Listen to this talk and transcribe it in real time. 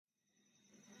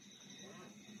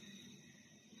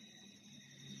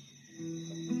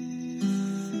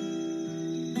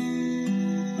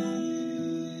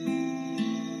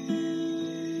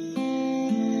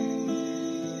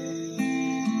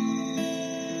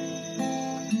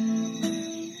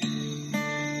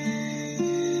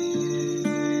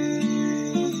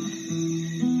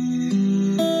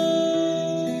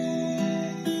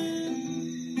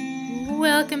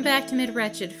back to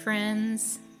Mid-Wretched,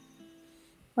 friends.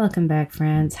 Welcome back,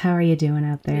 friends. How are you doing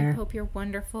out there? We hope you're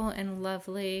wonderful and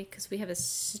lovely, because we have a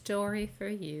story for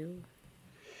you.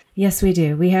 Yes, we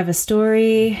do. We have a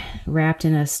story wrapped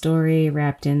in a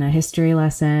history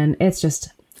lesson. It's just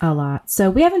a lot. So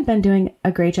we haven't been doing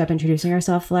a great job introducing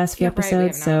ourselves the last few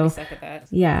episodes. We suck at that.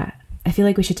 Yeah, I feel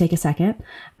like we should take a second.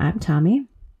 I'm Tommy.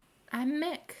 I'm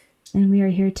Mick. And we are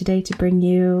here today to bring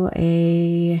you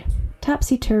a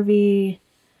topsy-turvy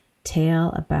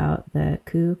tale about the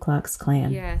Ku Klux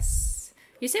Klan. Yes.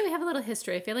 You say we have a little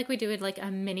history. I feel like we do it like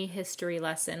a mini history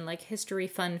lesson, like history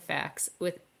fun facts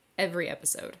with every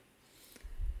episode.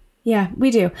 Yeah,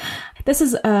 we do. This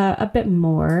is a bit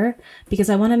more because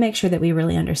I want to make sure that we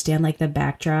really understand like the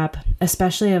backdrop,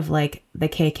 especially of like the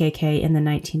KKK in the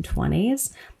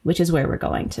 1920s, which is where we're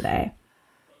going today.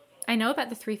 I know about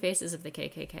the three phases of the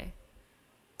KKK.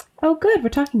 Oh, good. We're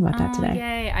talking about that today.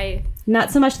 Yay. Not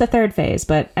so much the third phase,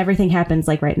 but everything happens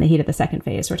like right in the heat of the second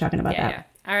phase. We're talking about that. Yeah.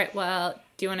 All right. Well,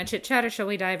 do you want to chit chat or shall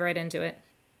we dive right into it?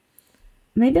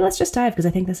 Maybe let's just dive because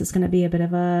I think this is going to be going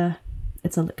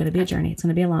to be a journey. It's going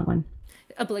to be a long one.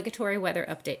 Obligatory weather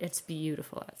update. It's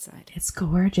beautiful outside. It's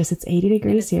gorgeous. It's 80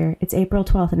 degrees here. It's April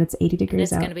 12th and it's 80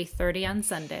 degrees out. It's going to be 30 on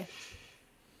Sunday.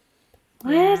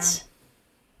 What? Yeah.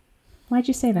 Why'd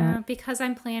you say that? Because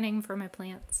I'm planning for my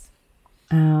plants.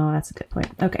 Oh, that's a good point.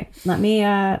 Okay, let me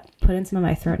put in some of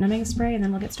my throat numbing spray and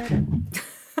then we'll get started.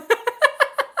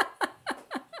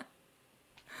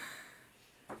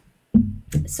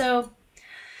 So,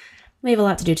 we have a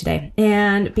lot to do today.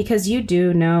 And because you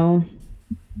do know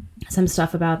some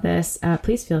stuff about this,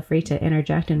 please feel free to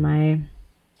interject in my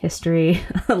history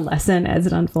lesson as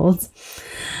it unfolds.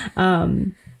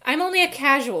 I'm only a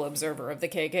casual observer of the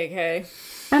KKK.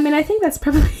 I mean, I think that's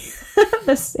probably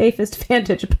the safest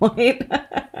vantage point.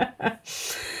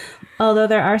 Although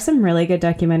there are some really good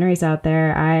documentaries out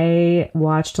there. I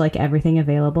watched like everything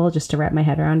available just to wrap my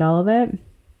head around all of it.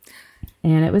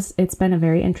 And it's been a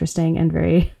very interesting and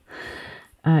very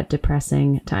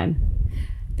depressing time.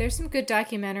 There's some good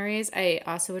documentaries. I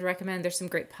also would recommend there's some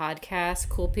great podcasts.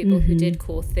 Cool People Who Did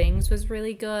Cool Things was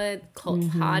really good. Cult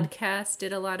Podcast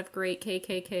did a lot of great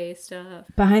KKK stuff.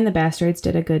 Behind the Bastards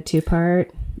did a good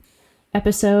 2-part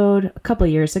episode a couple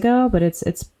years ago, but it's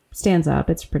stands up.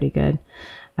 It's pretty good.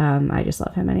 I just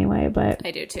love him anyway, but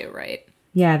I do too, right?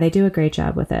 Yeah, they do a great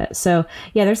job with it. So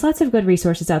yeah, there's lots of good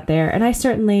resources out there. And I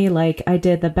certainly I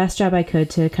did the best job I could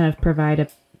to kind of provide a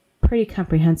pretty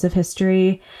comprehensive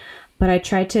history. But I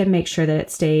tried to make sure that it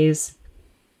stays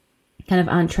kind of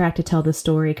on track to tell the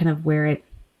story kind of where it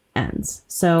ends.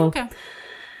 So okay.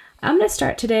 I'm going to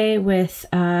start today with,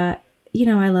 I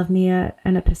love me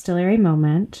an epistolary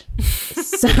moment.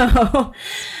 So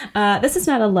this is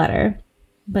not a letter,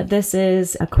 but this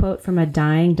is a quote from a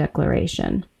dying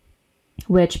declaration,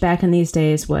 which back in these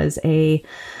days was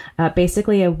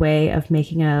basically a way of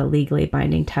making a legally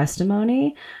binding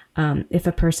testimony if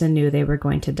a person knew they were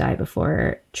going to die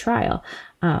before trial.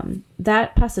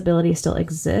 That possibility still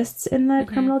exists in the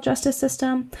criminal justice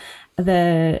system.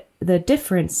 The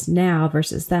difference now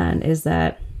versus then is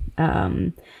that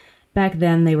back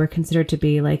then they were considered to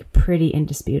be like pretty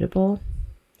indisputable.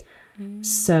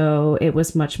 So it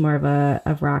was much more of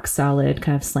a rock solid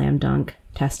kind of slam dunk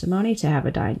testimony to have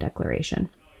a dying declaration.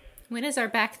 When is our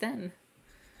back then?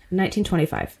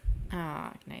 1925.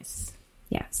 Ah, nice.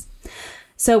 Yes.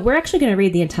 So we're actually going to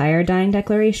read the entire dying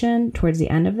declaration towards the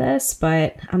end of this,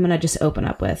 but I'm going to just open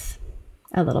up with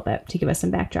a little bit to give us some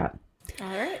backdrop.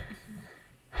 All right.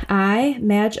 I,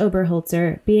 Madge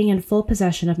Oberholzer, being in full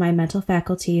possession of my mental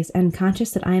faculties and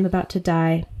conscious that I am about to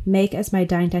die, make as my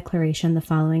dying declaration the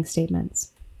following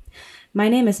statements. My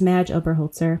name is Madge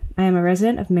Oberholzer. I am a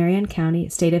resident of Marion County,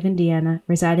 state of Indiana,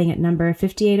 residing at number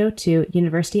 5802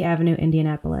 University Avenue,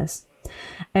 Indianapolis.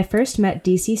 I first met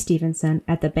D.C. Stevenson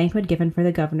at the banquet given for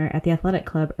the governor at the athletic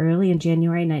club early in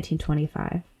January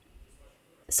 1925.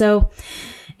 So,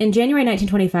 in January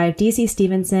 1925, D.C.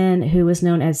 Stevenson, who was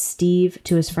known as Steve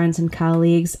to his friends and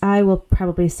colleagues, I will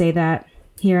probably say that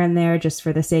here and there just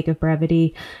for the sake of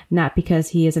brevity, not because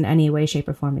he is in any way, shape,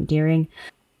 or form endearing.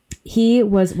 He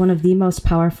was one of the most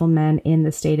powerful men in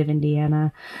the state of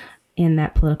Indiana in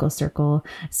that political circle.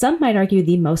 Some might argue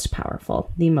the most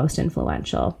powerful, the most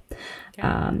influential.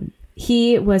 Okay.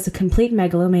 He was a complete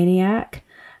megalomaniac,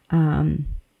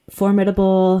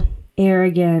 formidable,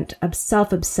 arrogant,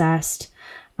 self-obsessed,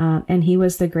 and he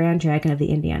was the Grand Dragon of the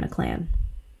Indiana Klan.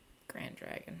 Grand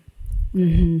Dragon.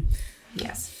 Mm-hmm.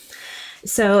 Yes.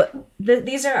 So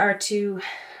these are our two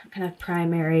kind of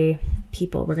primary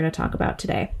people we're going to talk about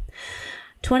today.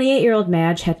 28-year-old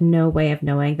Madge had no way of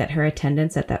knowing that her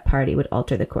attendance at that party would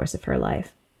alter the course of her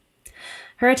life.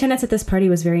 Her attendance at this party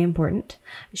was very important.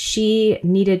 She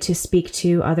needed to speak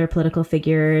to other political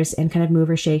figures and kind of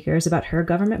mover shakers about her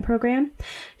government program.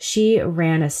 She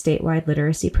ran a statewide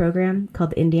literacy program called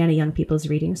the Indiana Young People's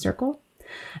Reading Circle,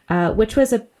 which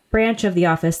was a branch of the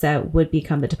office that would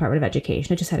become the Department of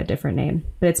Education. It just had a different name,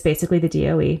 but it's basically the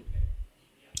DOE.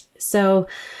 So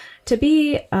to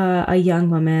be a young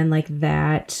woman like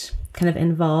that, kind of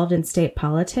involved in state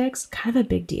politics, kind of a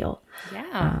big deal.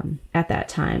 Yeah. At that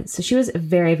time. So she was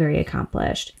very, very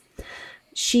accomplished.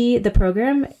 The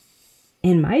program,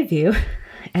 in my view,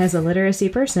 as a literacy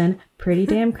person, pretty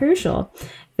damn crucial.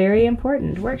 Very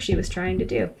important work she was trying to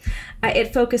do.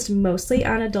 It focused mostly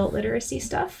on adult literacy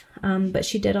stuff, but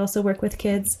she did also work with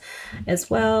kids as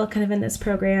well, kind of in this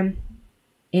program.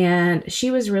 And she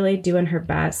was really doing her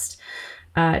best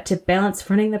to balance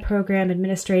running the program,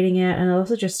 administrating it, and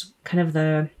also just kind of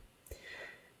the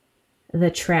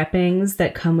trappings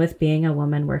that come with being a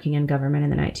woman working in government in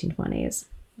the 1920s.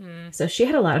 So she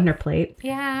had a lot on her plate.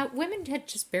 Yeah, women had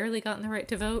just barely gotten the right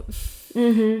to vote.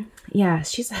 Mm-hmm. Yeah,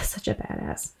 she's such a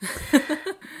badass.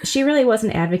 She really was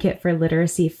an advocate for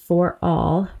literacy for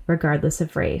all, regardless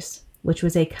of race, which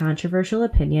was a controversial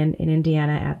opinion in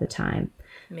Indiana at the time.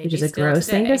 Maybe which is a gross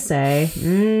thing to say.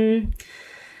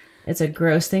 It's a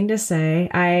gross thing to say.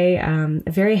 I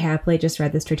very happily just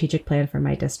read the strategic plan for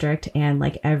my district, and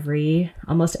like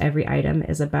almost every item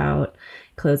is about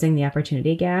closing the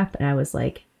opportunity gap. And I was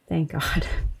like, thank God.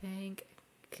 Thank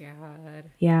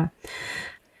God. Yeah.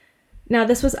 Now,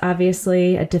 this was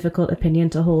obviously a difficult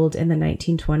opinion to hold in the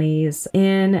 1920s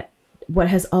in what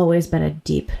has always been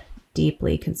a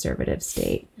deeply conservative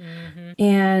state. Mm-hmm.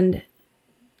 And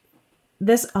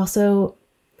this also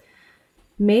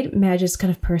made Madge's kind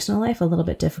of personal life a little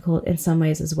bit difficult in some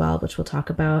ways as well, which we'll talk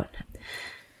about.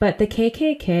 But the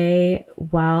KKK,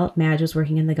 while Madge was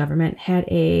working in the government, had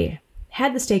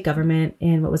the state government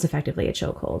in what was effectively a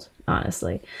chokehold,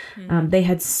 honestly. Mm-hmm. They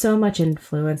had so much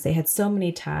influence, they had so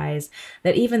many ties,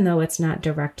 that even though it's not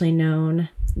directly known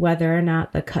whether or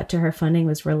not the cut to her funding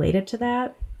was related to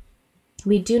that,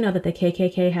 we do know that the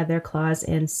KKK had their claws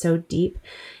in so deep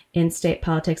in state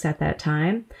politics at that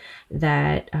time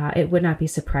that it would not be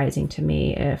surprising to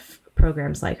me if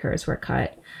programs like hers were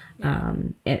cut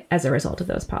as a result of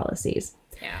those policies.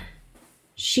 Yeah.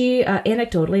 She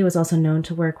anecdotally was also known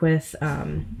to work with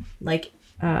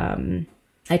itinerant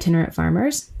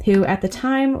farmers who at the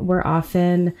time were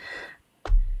often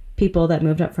people that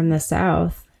moved up from the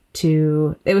South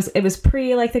it was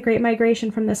pre like the Great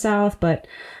Migration from the South, but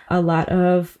a lot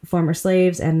of former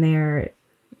slaves and their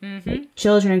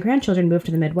children and grandchildren moved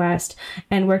to the Midwest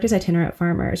and worked as itinerant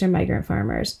farmers or migrant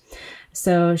farmers.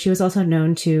 So she was also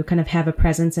known to kind of have a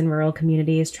presence in rural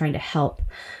communities trying to help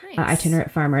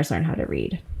itinerant farmers learn how to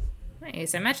read.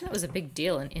 Nice. I imagine that was a big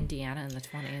deal in Indiana in the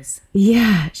 20s.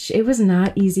 Yeah, it was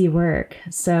not easy work.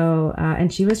 So,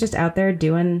 and she was just out there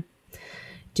doing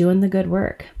the good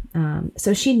work.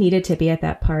 So she needed to be at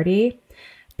that party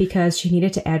because she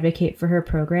needed to advocate for her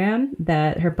program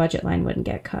that her budget line wouldn't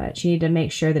get cut. She needed to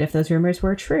make sure that if those rumors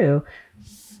were true,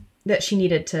 that she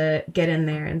needed to get in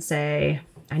there and say,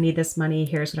 I need this money.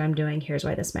 Here's what I'm doing. Here's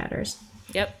why this matters.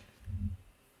 Yep.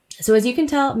 So as you can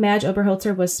tell, Madge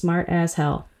Oberholzer was smart as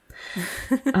hell.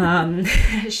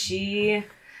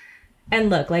 And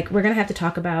look, like we're going to have to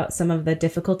talk about some of the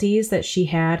difficulties that she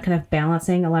had kind of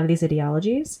balancing a lot of these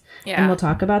ideologies. Yeah. And we'll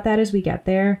talk about that as we get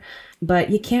there. But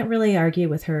you can't really argue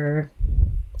with her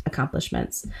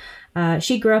accomplishments.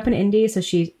 She grew up in Indy, so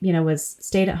she,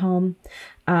 stayed at home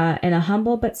in a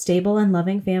humble but stable and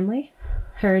loving family.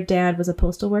 Her dad was a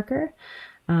postal worker,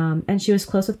 and she was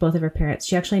close with both of her parents.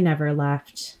 She actually never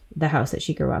left the house that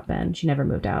she grew up in. She never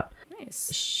moved out.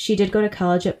 Nice. She did go to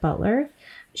college at Butler.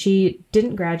 She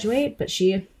didn't graduate, but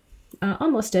she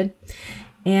almost did.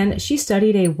 And she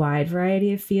studied a wide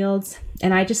variety of fields.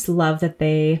 And I just love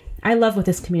I love what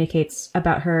this communicates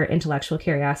about her intellectual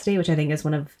curiosity, which I think is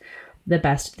one of the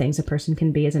best things a person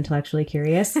can be, is intellectually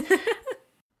curious.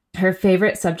 Her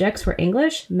favorite subjects were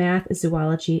English, math,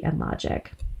 zoology, and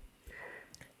logic.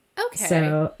 Okay.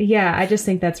 So, yeah, I just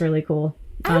think that's really cool.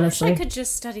 Honestly. I wish I could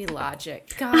just study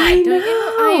logic. God, I don't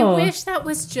know. you know? I wish that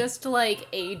was just like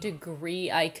a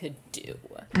degree I could do.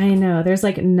 I know. There's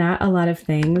like not a lot of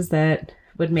things that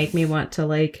would make me want to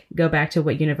like go back to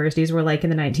what universities were like in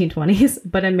the 1920s,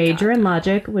 but a major in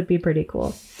logic would be pretty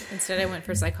cool. Instead, I went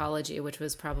for psychology, which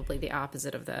was probably the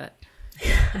opposite of that.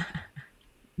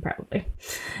 Probably.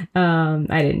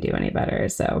 I didn't do any better,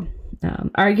 so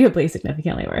arguably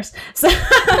significantly worse. So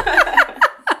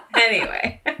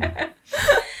anyway.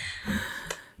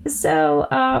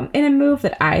 So, in a move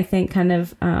that I think kind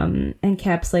of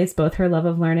encapsulates both her love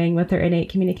of learning with her innate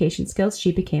communication skills,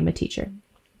 she became a teacher.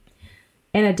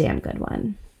 And a damn good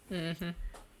one. Mm-hmm.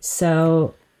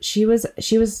 So she was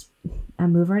a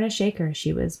mover and a shaker.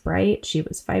 She was bright. She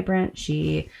was vibrant.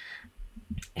 She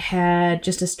had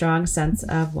just a strong sense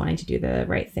of wanting to do the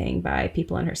right thing by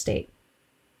people in her state.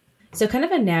 So kind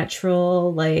of a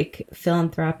natural, like,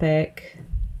 philanthropic,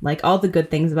 like, all the good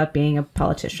things about being a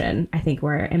politician, I think,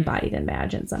 were embodied in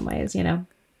Madge in some ways, you know?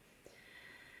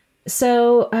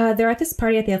 So they're at this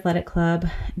party at the athletic club.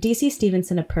 DC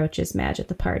Stevenson approaches Madge at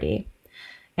the party,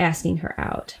 asking her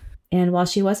out. And while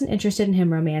she wasn't interested in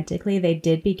him romantically, they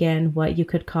did begin what you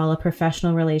could call a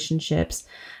professional relationships,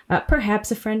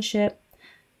 perhaps a friendship,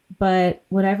 but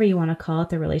whatever you want to call it,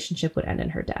 the relationship would end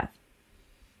in her death.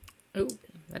 Oh,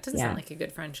 that doesn't sound like a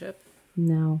good friendship.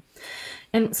 No.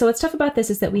 And so what's tough about this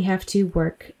is that we have to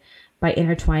work by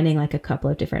intertwining like a couple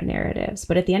of different narratives.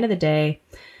 But at the end of the day,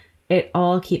 it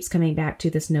all keeps coming back to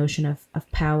this notion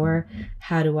of power.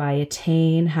 How do I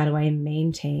attain? How do I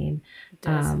maintain?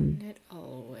 Doesn't it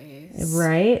always?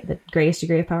 Right? The greatest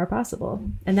degree of power possible.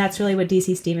 And that's really what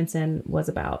DC Stevenson was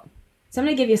about. So I'm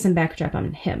going to give you some backdrop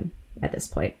on him at this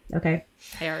point. Okay?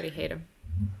 I already hate him.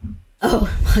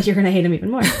 Oh, well, you're going to hate him even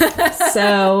more.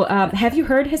 So have you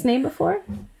heard his name before?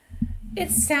 It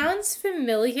sounds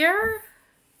familiar.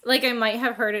 Like, I might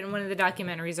have heard it in one of the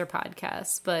documentaries or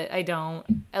podcasts, but I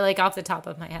don't. Like, off the top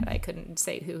of my head, I couldn't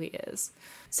say who he is.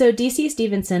 So DC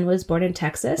Stevenson was born in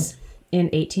Texas in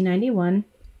 1891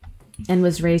 and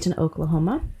was raised in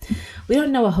Oklahoma. We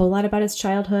don't know a whole lot about his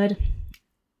childhood,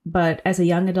 but as a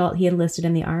young adult, he enlisted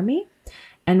in the Army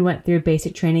and went through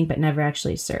basic training, but never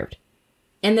actually served.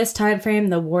 In this time frame,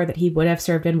 the war that he would have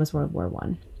served in was World War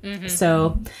I. Mm-hmm.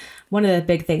 So one of the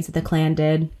big things that the Klan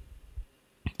did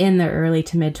in the early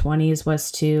to mid-20s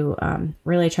was to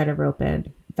really try to rope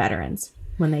in veterans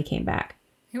when they came back.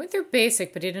 He went through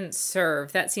basic, but he didn't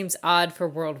serve. That seems odd for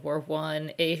World War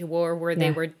I, a war where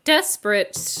they were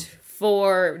desperate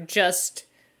for just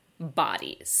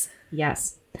bodies.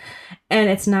 Yes. And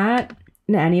it's not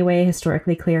in any way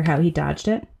historically clear how he dodged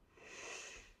it.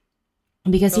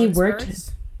 Because he worked...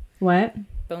 Spurs? What?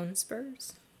 Bone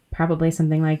spurs? Probably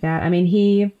something like that. I mean,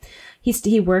 he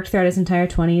worked throughout his entire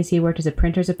 20s. He worked as a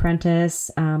printer's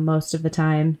apprentice most of the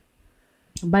time.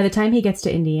 By the time he gets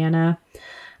to Indiana,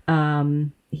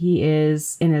 he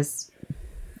is in his,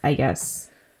 I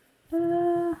guess,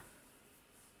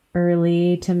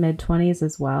 early to mid-20s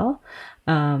as well.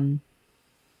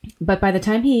 But by the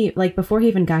time before he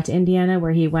even got to Indiana,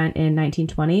 where he went in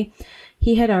 1920,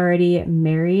 he had already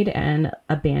married and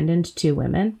abandoned 2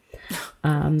 women.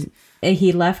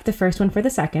 He left the first one for the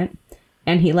second,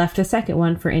 and he left the second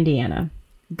one for Indiana.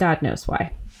 God knows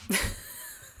why.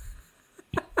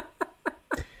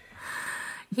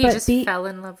 He just fell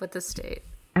in love with the state.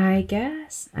 I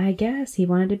guess. He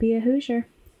wanted to be a Hoosier.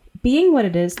 Being what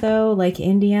it is, though, like,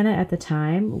 Indiana at the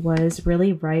time was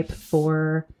really ripe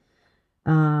for...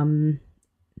 how do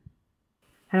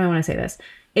I want to say this?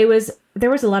 There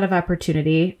was a lot of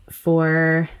opportunity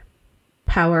for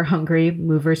power-hungry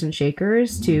movers and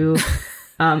shakers to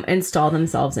install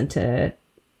themselves into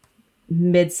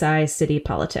mid-sized city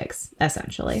politics,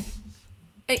 essentially.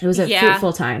 It was a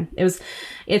fruitful time.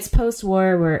 It's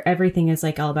post-war where everything is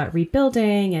like all about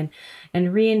rebuilding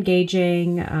and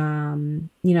re-engaging,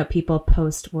 people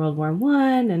post-World War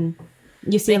I, and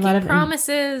you see making a lot of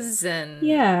promises and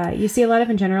you see a lot of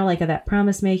in general like that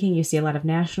promise making. You see a lot of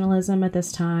nationalism at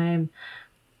this time,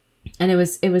 and it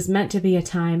was meant to be a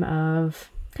time of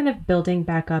kind of building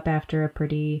back up after a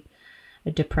pretty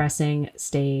depressing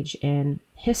stage in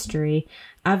history.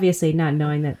 Obviously, not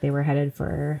knowing that they were headed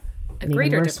for a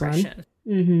greater depression.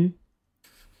 Mm-hmm.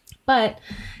 But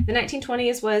the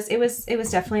 1920s was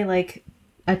definitely like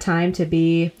a time to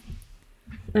be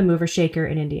a mover shaker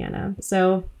in Indiana.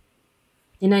 So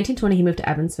in 1920, he moved to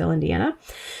Evansville, Indiana,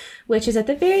 which is at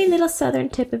the very little southern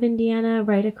tip of Indiana,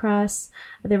 right across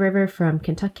the river from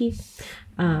Kentucky.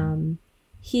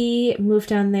 He moved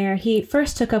down there. He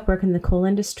first took up work in the coal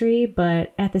industry,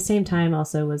 but at the same time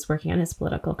also was working on his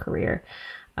political career.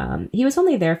 He was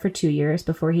only there for 2 years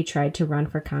before he tried to run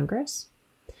for Congress,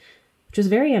 which was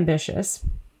very ambitious.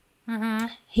 Mm-hmm.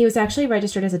 He was actually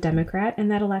registered as a Democrat in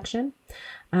that election.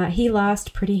 He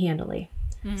lost pretty handily,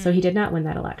 so he did not win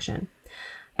that election.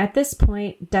 At this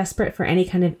point, desperate for any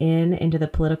kind of into the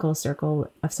political circle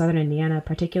of Southern Indiana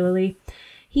particularly,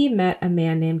 he met a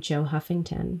man named Joe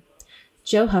Huffington.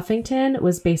 Joe Huffington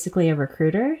was basically a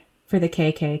recruiter for the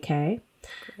KKK,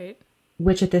 Great.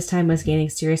 Which at this time was gaining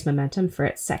serious momentum for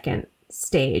its second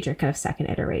stage or kind of second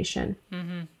iteration.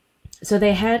 Mm-hmm. So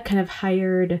they had kind of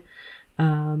hired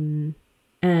and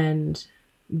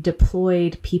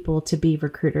deployed people to be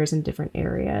recruiters in different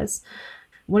areas.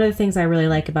 One of the things I really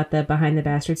like about the Behind the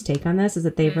Bastards take on this is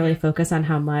that they really focus on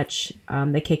how much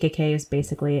the KKK is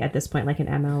basically at this point like an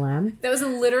MLM. That was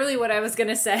literally what I was going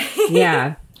to say.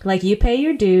 Yeah. Like you pay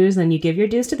your dues, then you give your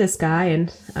dues to this guy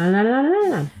and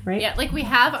right? Yeah, like we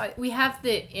have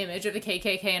the image of the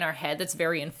KKK in our head that's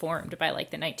very informed by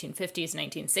like the 1950s,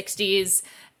 1960s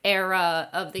era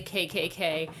of the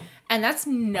KKK. And that's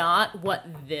not what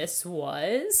this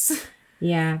was.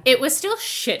 Yeah. It was still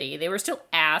shitty. They were still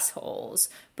assholes,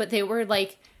 but they were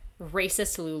like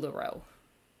racist LuLaRoe.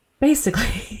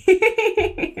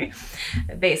 Basically.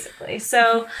 Basically.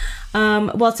 So,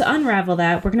 well, to unravel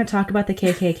that, we're going to talk about the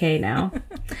KKK now.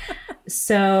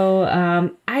 So,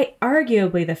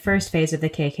 arguably the first phase of the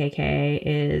KKK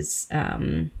is, I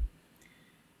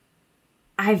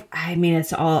mean,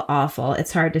 it's all awful.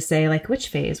 It's hard to say, like, which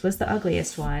phase was the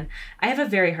ugliest one. I have a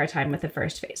very hard time with the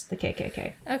first phase, the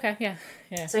KKK. Okay, yeah.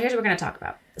 So here's what we're going to talk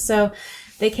about. So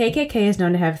the KKK is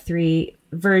known to have 3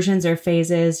 versions or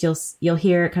phases. You'll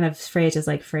hear kind of phrases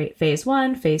like phase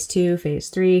 1, phase 2, phase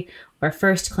 3, or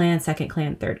first Klan, second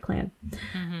Klan, third Klan.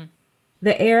 Mm-hmm.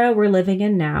 The era we're living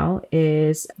in now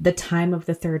is the time of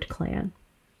the third Klan.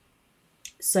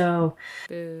 So,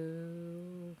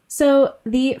 Boo. So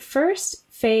the first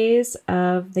phase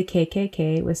of the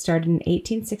KKK was started in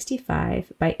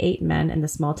 1865 by 8 men in the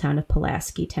small town of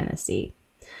Pulaski, Tennessee.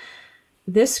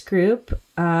 This group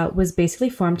was basically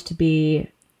formed to be,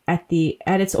 at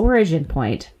its origin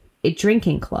point, a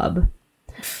drinking club,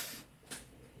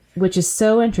 which is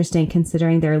so interesting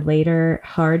considering their later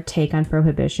hard take on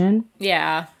prohibition.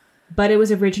 Yeah. But it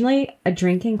was originally a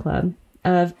drinking club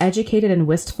of educated and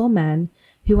wistful men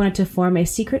who wanted to form a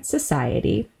secret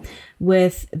society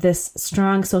with this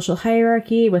strong social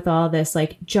hierarchy, with all this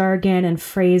like jargon and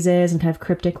phrases and kind of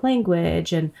cryptic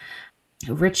language and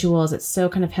rituals. It's so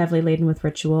kind of heavily laden with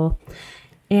ritual.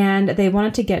 And they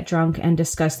wanted to get drunk and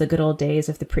discuss the good old days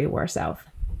of the pre-war South.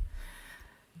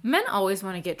 Men always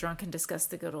want to get drunk and discuss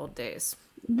the good old days.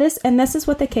 This is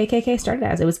what the KKK started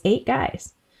as. It was 8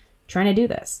 guys trying to do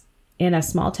this in a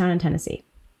small town in Tennessee.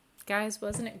 Guys,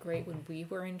 wasn't it great when we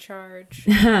were in charge?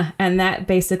 And that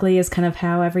basically is kind of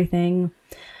how everything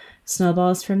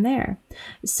snowballs from there.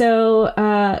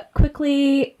 So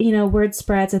quickly, word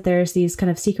spreads that there's these kind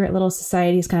of secret little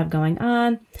societies kind of going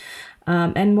on,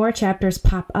 and more chapters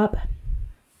pop up.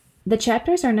 The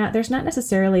chapters there's not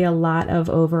necessarily a lot of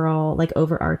overall, like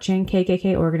overarching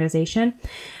KKK organization.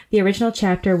 The original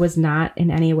chapter was not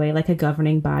in any way like a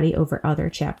governing body over other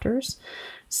chapters.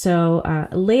 So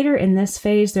later in this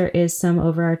phase, there is some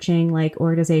overarching like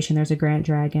organization. There's a Grand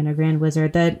Dragon, a Grand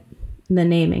Wizard. The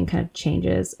naming kind of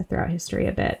changes throughout history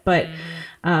a bit. But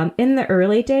in the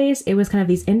early days, it was kind of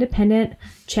these independent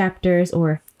chapters,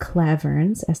 or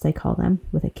claverns, as they call them,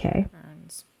 with a K,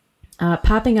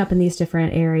 popping up in these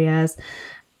different areas,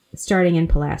 starting in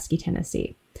Pulaski,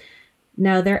 Tennessee.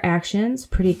 Now, their actions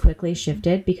pretty quickly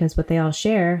shifted because what they all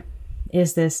share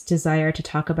is this desire to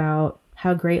talk about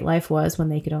how great life was when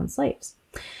they could own slaves.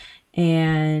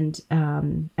 And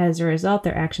as a result,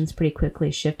 their actions pretty quickly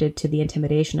shifted to the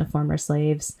intimidation of former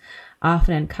slaves,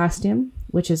 often in costume,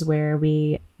 which is where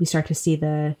we start to see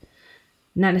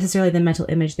not necessarily the mental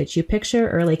image that you picture.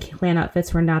 Early Klan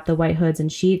outfits were not the white hoods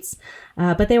and sheets,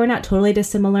 but they were not totally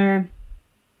dissimilar.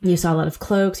 You saw a lot of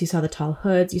cloaks, you saw the tall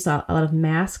hoods, you saw a lot of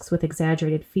masks with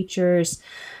exaggerated features.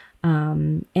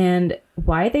 And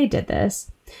why they did this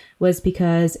was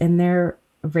because in their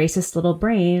racist little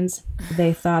brains,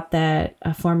 they thought that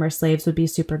former slaves would be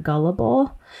super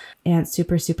gullible and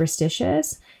super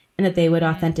superstitious, and that they would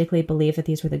authentically believe that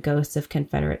these were the ghosts of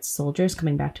Confederate soldiers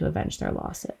coming back to avenge their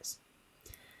losses.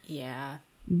 Yeah.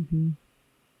 Mm-hmm.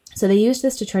 So they used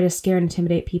this to try to scare and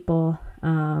intimidate people.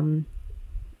 And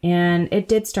it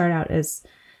did start out as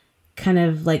kind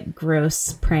of like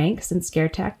gross pranks and scare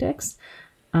tactics.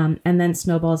 And then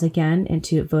snowballs again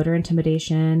into voter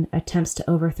intimidation, attempts to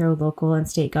overthrow local and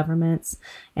state governments,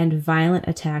 and violent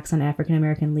attacks on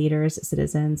African-American leaders,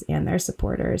 citizens, and their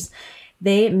supporters.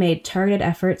 They made targeted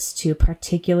efforts to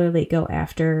particularly go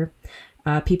after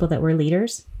people that were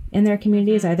leaders in their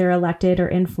communities, either elected or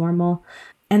informal.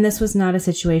 And this was not a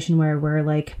situation where we're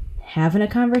like having a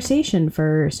conversation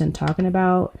first and talking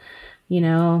about,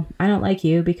 I don't like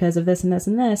you because of this and this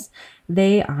and this.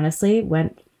 They honestly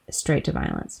went straight to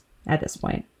violence at this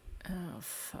point. Oh,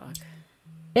 fuck.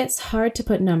 It's hard to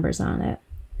put numbers on it.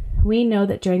 We know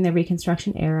that during the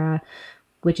Reconstruction era,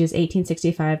 which is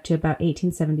 1865 to about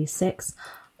 1876,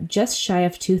 just shy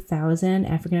of 2,000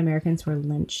 African Americans were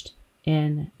lynched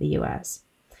in the U.S.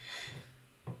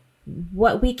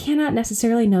 What we cannot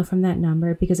necessarily know from that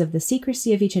number, because of the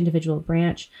secrecy of each individual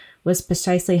branch, was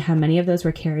precisely how many of those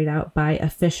were carried out by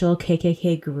official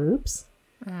KKK groups.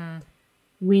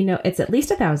 We know it's at least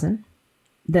 1,000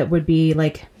 that would be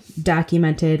like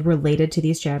documented related to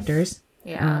these chapters.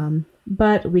 Yeah.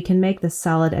 But we can make the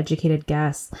solid, educated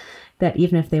guess that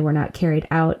even if they were not carried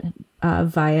out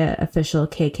via official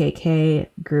KKK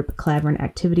group clavering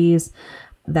activities,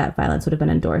 that violence would have been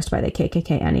endorsed by the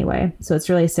KKK anyway. So it's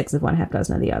really 6 of one, half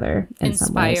dozen of the other.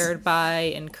 Inspired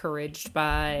by, encouraged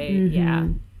by.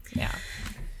 Mm-hmm. Yeah.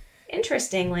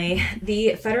 Interestingly,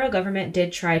 the federal government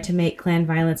did try to make Klan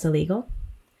violence illegal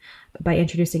by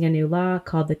introducing a new law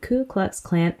called the Ku Klux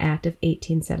Klan Act of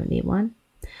 1871.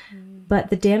 But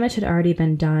the damage had already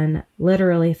been done,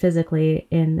 literally, physically,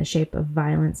 in the shape of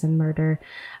violence and murder,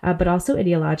 but also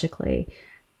ideologically.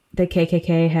 The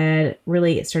KKK had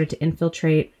really started to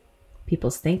infiltrate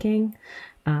people's thinking.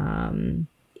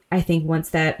 I think once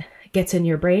that gets in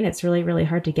your brain, it's really, really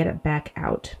hard to get it back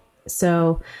out.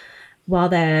 So while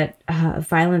that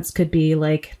violence could be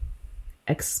like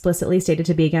explicitly stated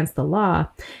to be against the law,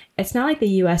 it's not like the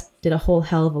U.S. did a whole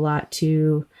hell of a lot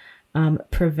to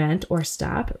prevent or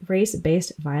stop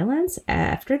race-based violence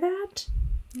after that.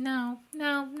 No,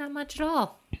 not much at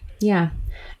all. Yeah.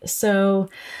 So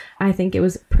I think it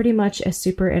was pretty much a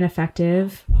super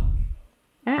ineffective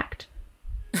act.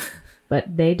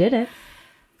 But they did it.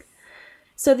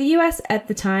 So the U.S. at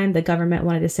the time, the government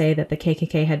wanted to say that the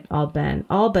KKK had all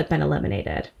but been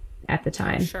eliminated at the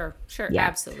time. Sure. Yeah.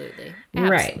 Absolutely.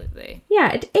 Right. Yeah,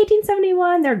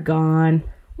 1871, they're gone.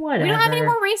 Whatever. We don't have any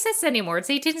more racists anymore. It's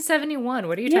 1871.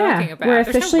 What are you talking about? We're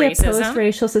officially a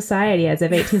post-racial society as of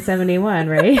 1871,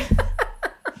 right?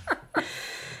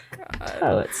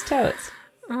 Totes.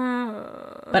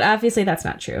 But obviously that's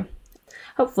not true.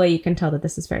 Hopefully you can tell that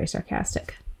this is very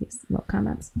sarcastic, these little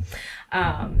comments.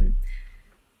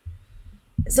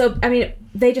 So, I mean,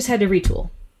 they just had to retool,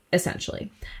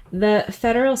 essentially. The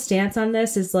federal stance on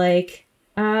this is like,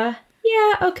 yeah,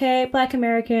 okay, Black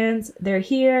Americans, they're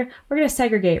here. We're going to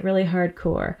segregate really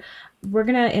hardcore. We're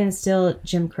going to instill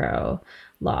Jim Crow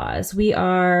laws. We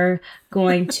are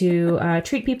going to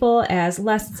treat people as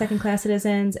less than second-class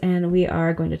citizens, and we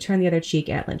are going to turn the other cheek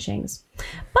at lynchings.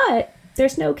 But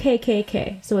there's no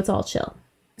KKK, so it's all chill,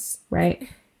 right?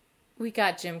 We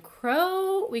got Jim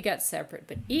Crow. We got separate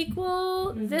but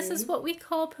equal. Mm-hmm. This is what we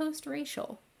call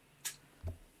post-racial.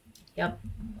 Yep.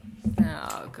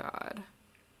 Oh, God.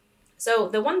 So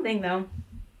the one thing, though,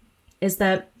 is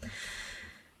that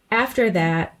after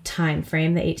that time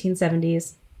frame, the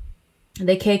 1870s,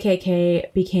 the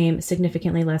KKK became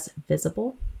significantly less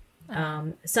visible.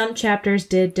 Some chapters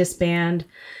did disband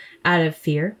out of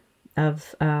fear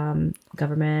of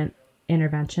government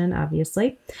intervention,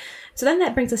 obviously. So then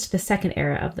that brings us to the second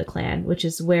era of the Klan, which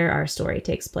is where our story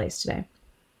takes place today.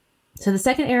 So the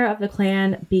second era of the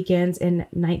Klan begins in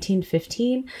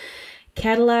 1915,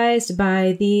 catalyzed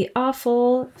by the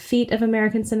awful feat of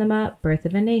American cinema, Birth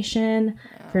of a Nation,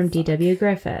 from D.W.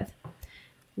 Griffith.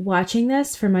 Watching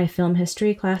this for my film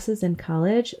history classes in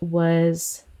college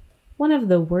was one of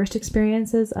the worst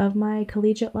experiences of my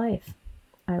collegiate life,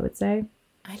 I would say.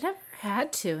 I never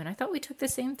had to, and I thought we took the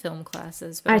same film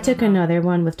classes. But I took another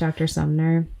one with Dr.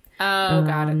 Sumner. Oh,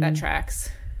 got it. That tracks.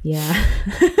 Yeah.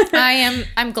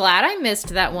 I'm glad I missed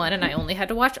that one, and I only had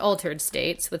to watch Altered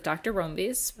States with Dr.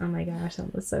 Rombies. Oh my gosh,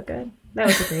 that was so good. That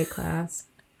was a great class.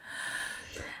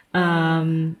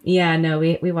 Yeah, no,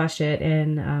 we watched it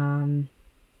in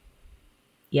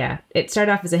yeah, it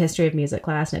started off as a history of music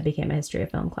class and it became a history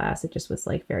of film class. It just was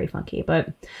like very funky,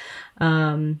 but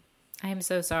I am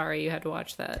so sorry you had to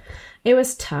watch that. It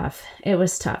was tough.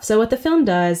 So what the film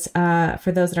does,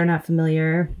 for those that are not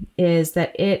familiar, is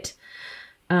that it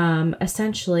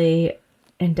essentially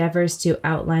endeavors to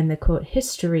outline the, quote,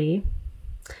 history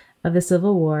of the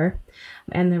Civil War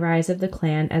and the rise of the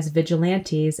Klan as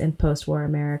vigilantes in post-war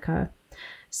America.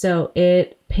 So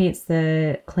it paints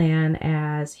the Klan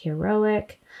as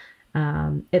heroic.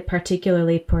 It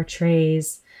particularly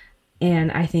portrays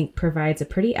and I think provides a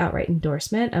pretty outright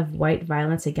endorsement of white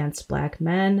violence against Black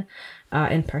men,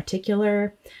 in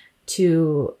particular,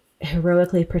 to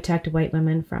heroically protect white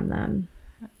women from them.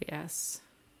 Yes.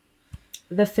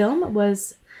 The film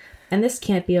was, and this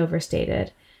can't be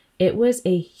overstated, it was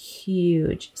a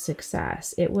huge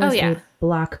success. It was a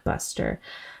blockbuster.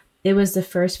 It was the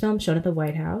first film shown at the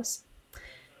White House.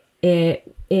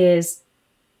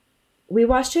 We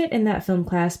watched it in that film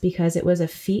class because it was a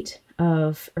feat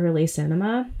of early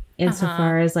cinema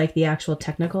insofar as like the actual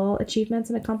technical achievements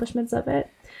and accomplishments of it.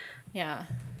 Yeah.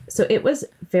 So it was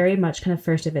very much kind of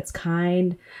first of its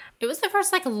kind. It was the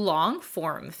first like long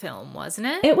form film, wasn't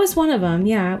it? It was one of them.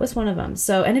 Yeah, it was one of them.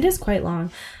 So, and it is quite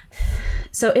long.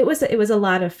 So it was a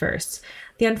lot of firsts.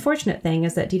 The unfortunate thing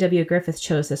is that D.W. Griffith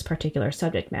chose this particular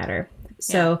subject matter.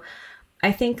 So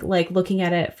I think like looking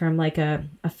at it from like a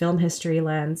film history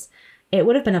lens, it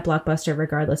would have been a blockbuster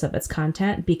regardless of its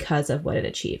content because of what it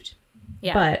achieved.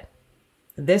 Yeah. But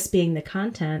this being the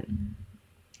content,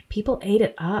 people ate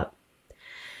it up.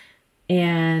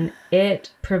 And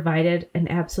it provided an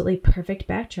absolutely perfect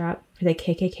backdrop for the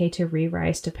KKK to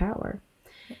re-rise to power.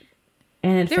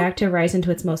 And in fact, to rise into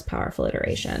its most powerful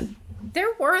iteration.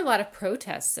 There were a lot of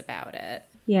protests about it.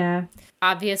 Yeah.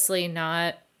 Obviously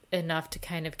not enough to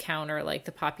kind of counter like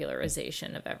the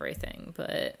popularization of everything,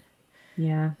 but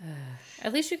yeah.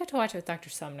 At least you got to watch it with Dr.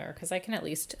 Sumner, because I can at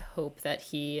least hope that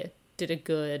he did a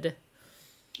good...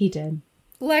 He did.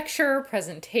 Lecture,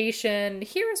 presentation,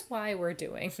 here's why we're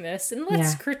doing this, and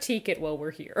let's critique it while we're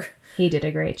here. He did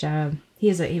a great job. He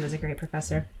was a great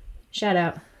professor. Shout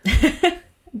out.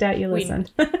 Doubt you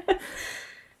listened.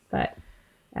 But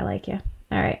I like you.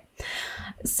 All right.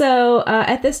 So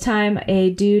at this time, a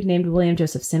dude named William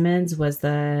Joseph Simmons was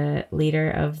the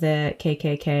leader of the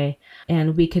KKK,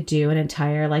 and we could do an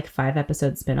entire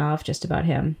 5-episode spinoff just about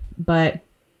him. But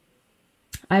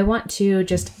I want to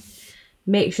just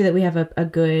make sure that we have a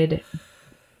good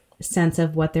sense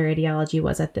of what their ideology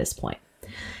was at this point.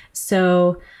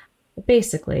 So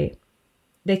basically,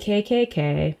 the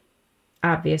KKK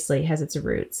obviously has its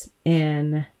roots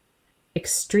in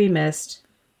extremist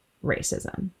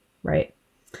racism, right?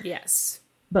 Yes.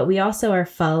 But we also are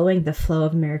following the flow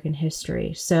of American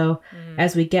history. So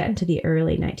as we get into the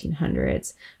early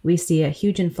 1900s, we see a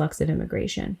huge influx of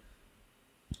immigration.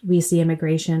 We see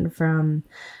immigration from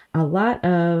a lot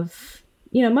of,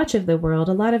 much of the world,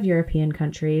 a lot of European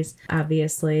countries,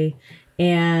 obviously.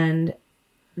 And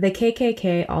the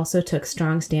KKK also took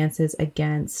strong stances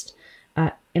against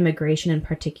immigration in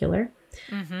particular.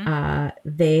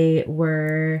 They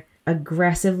were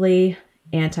aggressively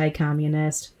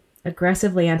anti-communist,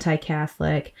 aggressively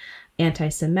anti-Catholic,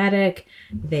 anti-Semitic.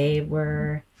 They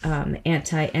were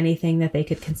anti anything that they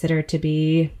could consider to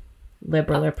be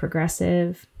liberal or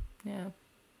progressive. Yeah.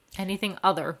 Anything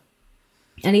other.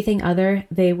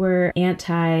 They were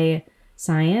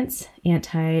anti-science,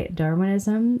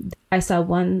 anti-Darwinism. I saw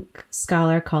one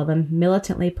scholar call them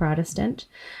militantly Protestant.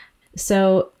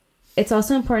 So it's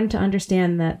also important to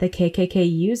understand that the KKK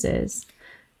uses,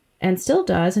 and still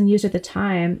does, and used at the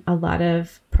time, a lot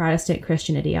of Protestant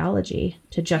Christian ideology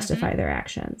to justify their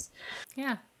actions.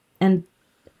 Yeah. And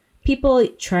people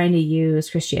trying to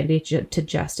use Christianity to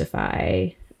justify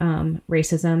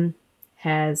racism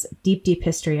has deep, deep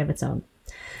history of its own.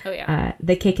 Oh, yeah.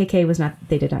 The KKK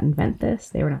they did not invent this.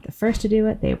 They were not the first to do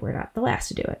it. They were not the last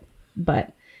to do it.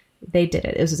 But they did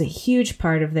it. It was a huge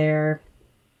part of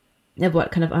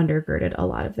what kind of undergirded a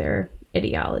lot of their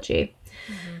ideology.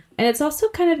 And it's also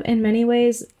kind of, in many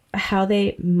ways, how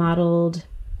they modeled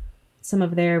some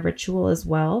of their ritual as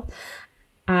well.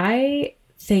 I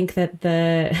think that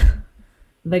the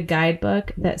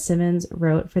guidebook that Simmons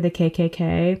wrote for the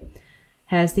KKK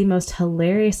has the most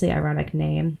hilariously ironic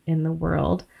name in the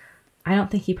world. I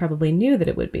don't think he probably knew that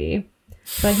it would be,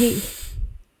 but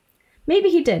maybe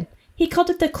he did. He called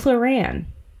it the Quran.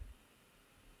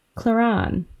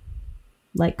 Quran.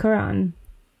 Like Quran.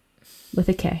 With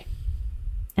a K.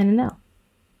 And an L.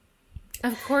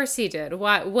 Of course he did.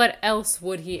 Why? What else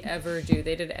would he ever do?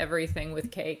 They did everything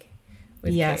with cake.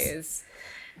 With K's.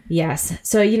 Yes.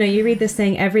 So, you read this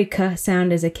thing, every K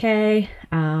sound is a K.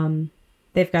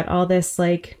 They've got all this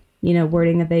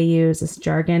wording that they use, this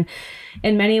jargon.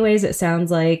 In many ways, it sounds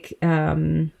like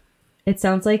a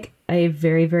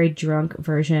very, very drunk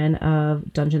version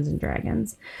of Dungeons and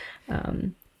Dragons.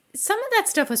 Some of that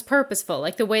stuff was purposeful,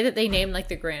 like the way that they named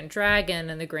the Grand Dragon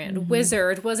and the Grand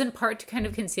Wizard was in part to kind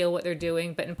of conceal what they're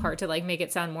doing, but in part to make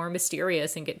it sound more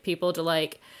mysterious and get people to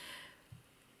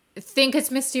think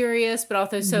it's mysterious, but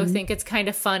also think it's kind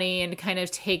of funny and kind of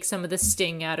take some of the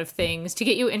sting out of things to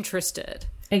get you interested.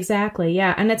 Exactly,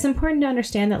 yeah. And it's important to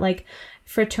understand that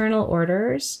fraternal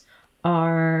orders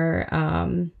are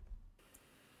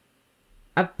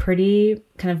a pretty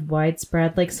kind of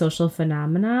widespread social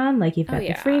phenomenon. You've got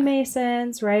the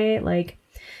Freemasons, right?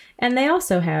 And they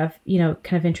also have, kind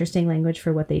of interesting language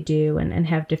for what they do and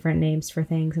have different names for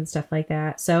things and stuff like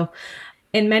that. So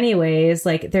in many ways,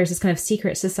 there's this kind of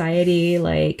secret society,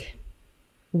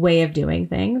 way of doing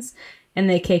things. And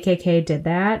the KKK did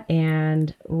that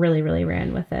and really, really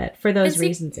ran with it. For those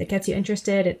reasons, it gets you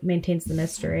interested. It maintains the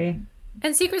mystery.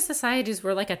 And secret societies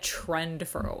were like a trend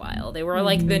for a while. They were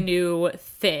like the new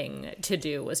thing to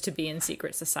do, was to be in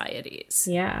secret societies.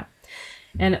 Yeah.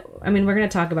 And I mean, we're going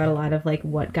to talk about a lot of like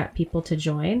what got people to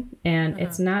join. And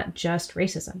it's not just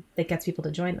racism that gets people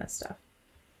to join this stuff.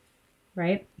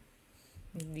 Right?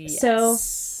 Yes. So,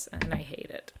 and I hate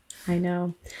it. I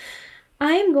know.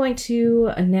 I am going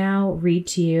to now read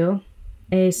to you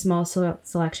a small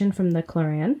selection from the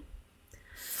Koran.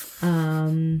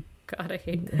 God, I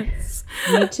hate this.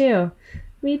 Me too.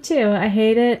 Me too. I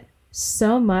hate it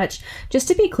so much. Just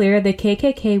to be clear, the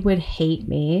KKK would hate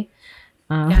me.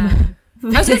 Yeah. I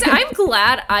was gonna say, I'm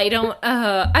glad I don't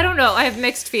know. I have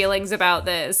mixed feelings about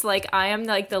this. Like, I am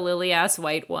like the lily ass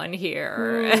white one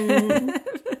here.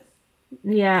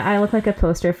 Yeah, I look like a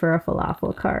poster for a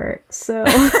falafel cart. So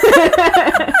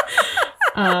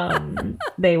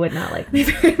they would not like me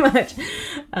very much.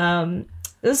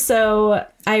 So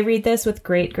I read this with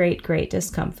great, great, great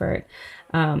discomfort.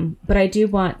 But I do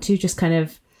want to just kind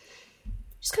of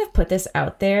put this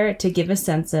out there to give a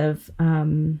sense of,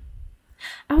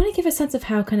 I want to give a sense of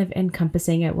how kind of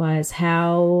encompassing it was,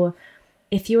 how,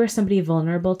 if you were somebody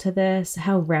vulnerable to this,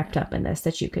 how wrapped up in this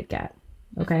that you could get.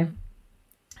 Okay.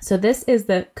 So this is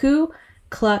the Ku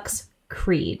Klux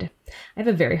Creed. I have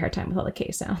a very hard time with all the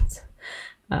K sounds.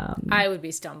 I would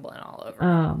be stumbling all over.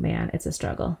 Oh man, it's a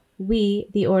struggle. We,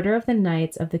 the Order of the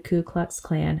Knights of the Ku Klux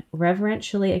Klan,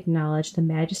 reverentially acknowledge the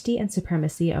majesty and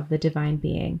supremacy of the divine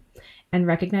being and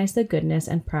recognize the goodness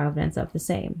and providence of the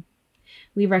same.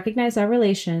 We recognize our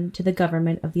relation to the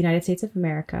government of the United States of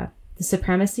America, the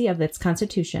supremacy of its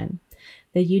Constitution,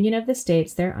 the union of the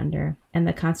states thereunder, and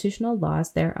the constitutional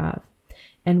laws thereof.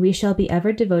 And we shall be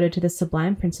ever devoted to the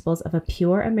sublime principles of a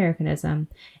pure Americanism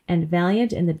and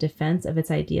valiant in the defense of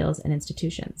its ideals and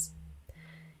institutions.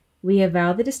 We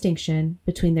avow the distinction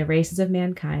between the races of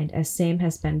mankind as same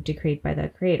has been decreed by the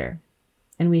Creator.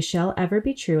 And we shall ever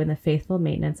be true in the faithful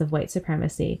maintenance of white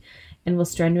supremacy and will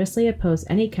strenuously oppose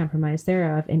any compromise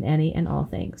thereof in any and all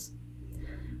things.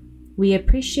 We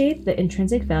appreciate the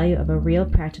intrinsic value of a real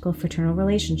practical fraternal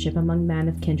relationship among men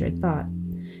of kindred thought,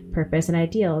 purpose, and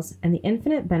ideals, and the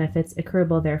infinite benefits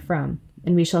accruable therefrom,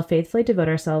 and we shall faithfully devote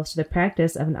ourselves to the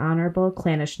practice of an honorable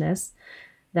clannishness,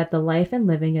 that the life and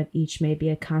living of each may be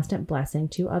a constant blessing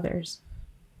to others.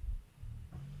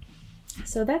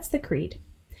 So that's the creed.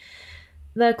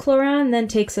 The Koran then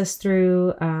takes us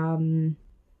through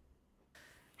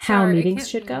how meetings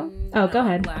should go. Oh, go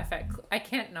ahead. I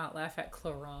can't not laugh at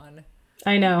Koran.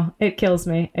 I know. It kills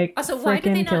me. It also, why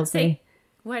did they not say... me.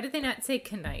 Why did they not say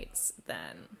Knights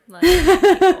then? Like,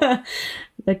 the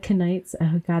Knights.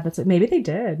 Oh God, that's what, maybe they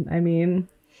did. I mean,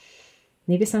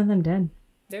 maybe some of them did.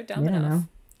 They're dumb enough.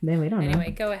 We don't know.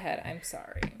 Anyway, go ahead. I'm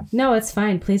sorry. No, it's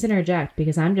fine. Please interject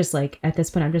because I'm just like at this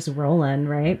point I'm just rolling,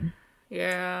 right?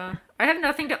 Yeah, I have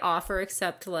nothing to offer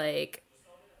except like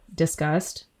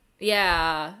disgust.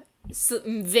 Yeah,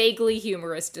 vaguely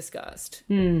humorous disgust.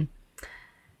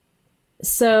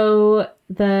 So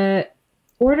the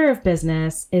order of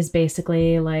business is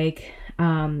basically like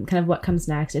kind of what comes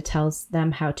next. It tells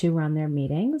them how to run their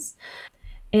meetings.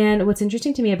 And what's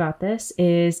interesting to me about this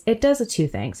is it does two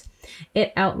things.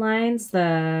 It outlines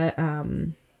the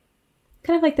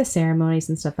kind of like the ceremonies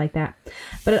and stuff like that.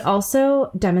 But it also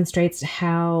demonstrates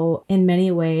how, in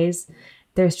many ways,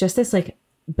 there's just this like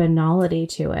banality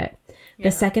to it. Yeah.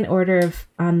 The second order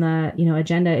on the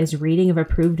agenda is reading of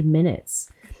approved minutes.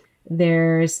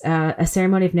 There's a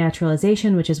ceremony of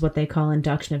naturalization, which is what they call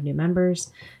induction of new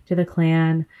members to the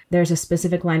Klan. There's a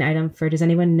specific line item for, does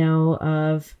anyone know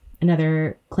of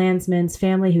another Klansman's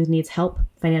family who needs help,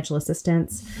 financial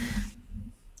assistance?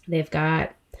 They've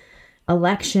got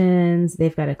elections.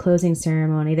 They've got a closing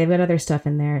ceremony. They've got other stuff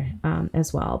in there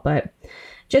as well. But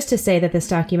just to say that this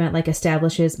document like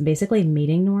establishes basically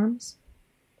meeting norms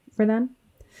for them.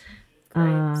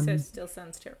 Great. So it still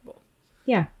sounds terrible.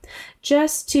 Yeah.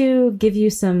 Just to give you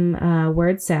some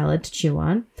word salad to chew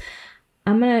on,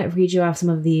 I'm going to read you off some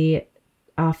of the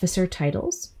officer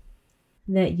titles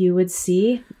that you would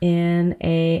see in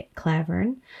a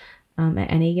clavern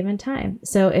at any given time.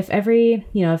 So if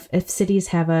if cities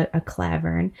have a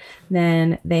clavern,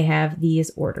 then they have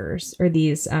these orders or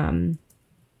these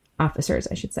officers,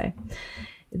 I should say.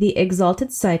 The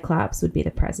exalted cyclops would be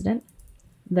the president,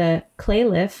 the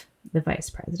claylif, the vice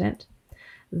president,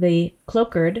 the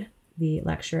cloakard, the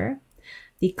lecturer,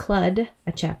 the clud,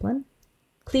 a chaplain,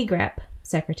 cleegrap,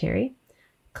 secretary,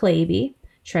 claby,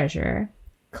 treasurer,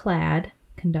 clad,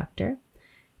 conductor,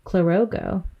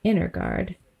 clorogo, inner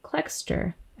guard,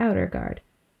 clexter, outer guard,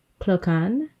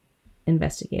 clocan,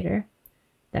 investigator,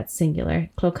 that's singular,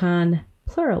 clocan,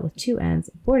 plural with two N's,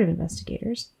 board of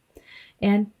investigators,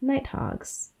 and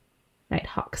Nighthawks,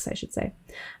 I should say,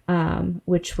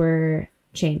 which were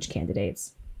change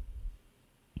candidates.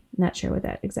 Not sure what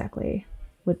that exactly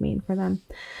would mean for them.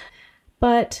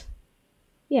 But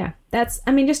yeah,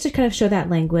 just to kind of show that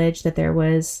language that there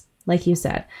was, like you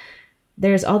said,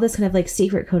 there's all this kind of like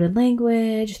secret coded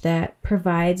language that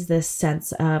provides this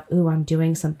sense of, ooh, I'm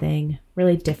doing something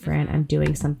really different. I'm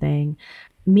doing something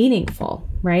meaningful,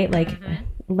 right? Like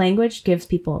language gives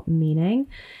people meaning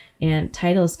and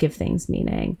titles give things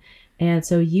meaning. And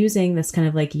so using this kind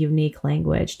of like unique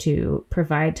language to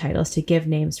provide titles, to give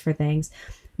names for things,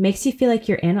 makes you feel like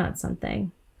you're in on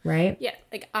something, right? Yeah.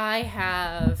 Like I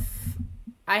have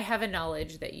a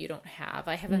knowledge that you don't have.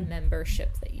 I have a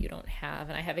membership that you don't have.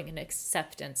 And I have an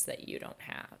acceptance that you don't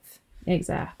have.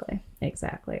 Exactly.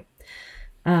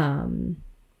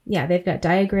 Yeah, they've got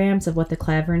diagrams of what the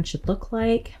clavern should look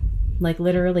like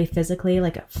literally physically,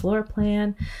 like a floor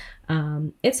plan.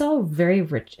 It's all very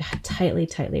tightly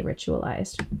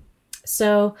ritualized.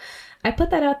 So I put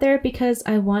that out there because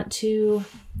I want to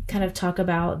kind of talk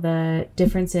about the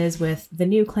differences with the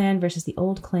new Klan versus the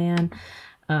old Klan.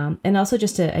 And also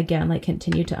just to, again, like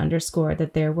continue to underscore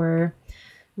that there were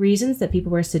reasons that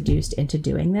people were seduced into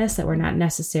doing this that were not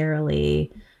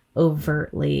necessarily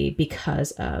overtly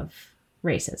because of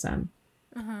racism.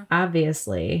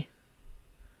 Obviously,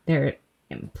 they're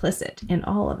implicit in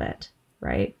all of it,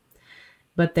 right?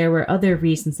 But there were other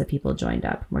reasons that people joined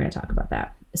up. We're going to talk about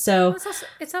that. So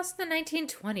it's also the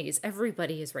 1920s.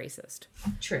 Everybody is racist.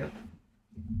 True.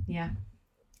 Yeah.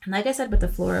 And like I said with the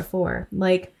Floor of Four,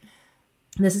 like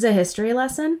this is a history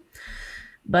lesson,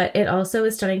 but it also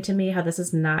is stunning to me how this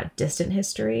is not distant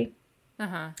history.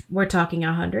 We're talking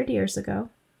 100 years ago,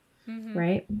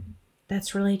 right?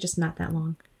 That's really just not that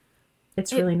long.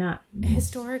 It's really not.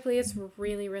 Historically, it's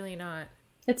really, really not.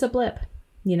 It's a blip,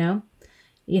 you know?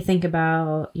 You think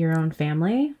about your own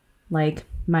family, like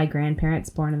my grandparents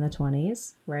born in the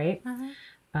 20s, right?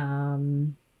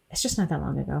 It's just not that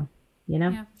long ago, you know?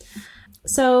 Yeah.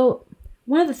 So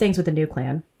one of the things with the new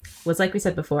Klan was, like we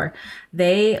said before,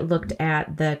 they looked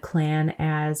at the Klan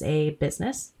as a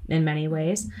business in many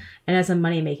ways and as a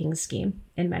money-making scheme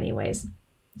in many ways.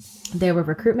 There were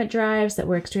recruitment drives that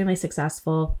were extremely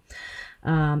successful,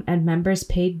 and members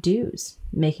paid dues,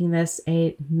 making this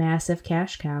a massive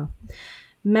cash cow.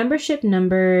 Membership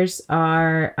numbers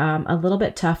are a little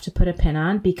bit tough to put a pin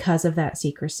on because of that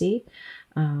secrecy,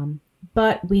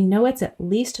 but we know it's at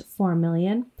least 4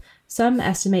 million. Some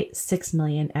estimate 6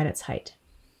 million at its height.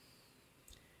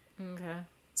 Okay.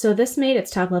 So this made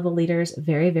its top level leaders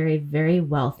very, very, very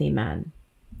wealthy men.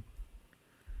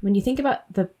 When you think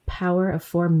about the power of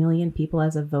 4 million people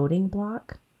as a voting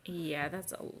bloc. Yeah,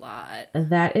 that's a lot.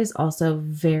 That is also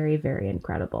very, very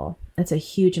incredible. That's a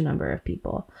huge number of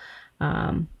people.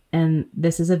 And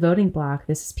this is a voting bloc.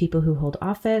 This is people who hold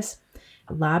office,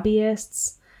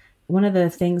 lobbyists. One of the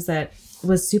things that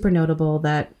was super notable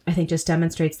that I think just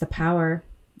demonstrates the power,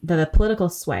 the political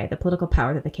sway, the political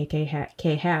power that the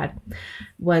KKK had,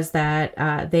 was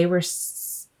that they were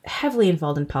heavily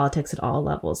involved in politics at all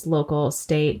levels, local,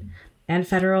 state, and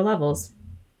federal levels,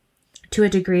 to a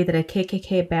degree that a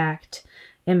KKK-backed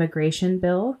immigration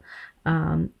bill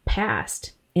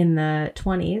passed in the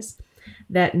 20s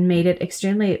that made it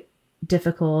extremely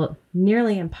difficult,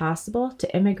 nearly impossible,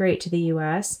 to immigrate to the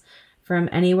U.S. from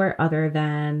anywhere other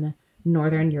than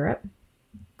Northern Europe.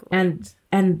 Great.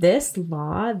 And this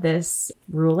law, this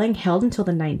ruling, held until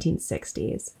the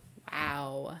 1960s.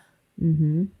 Wow.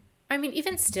 Mm-hmm. I mean,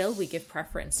 even still, we give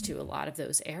preference to a lot of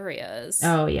those areas.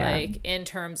 Oh, yeah. Like, in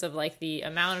terms of, like, the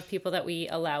amount of people that we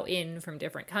allow in from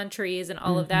different countries and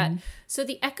all of that. So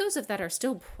the echoes of that are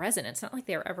still present. It's not like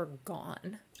they're ever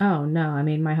gone. Oh, no. I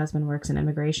mean, my husband works in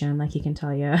immigration. Like, he can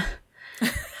tell you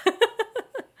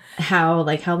how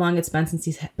long it's been since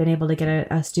he's been able to get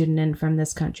a student in from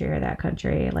this country or that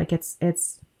country. Like, it's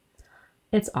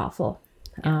awful.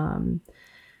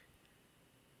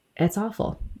 It's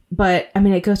awful. But, I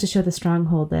mean, it goes to show the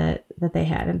stronghold that they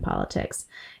had in politics.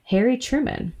 Harry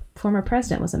Truman, former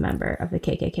president, was a member of the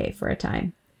KKK for a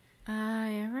time.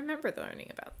 I remember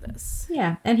learning about this.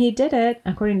 Yeah, and he did it,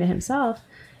 according to himself,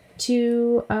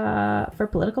 for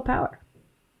political power.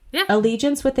 Yeah.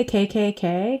 Allegiance with the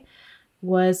KKK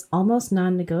was almost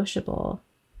non-negotiable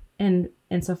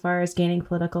insofar as gaining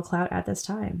political clout at this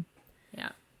time.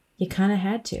 Yeah. You kind of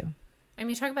had to. I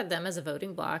mean, talk about them as a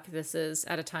voting bloc. This is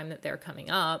at a time that they're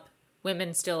coming up.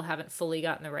 Women still haven't fully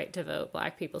gotten the right to vote.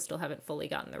 Black people still haven't fully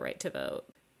gotten the right to vote.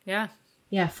 Yeah.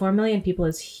 Yeah, 4 million people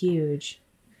is huge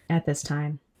at this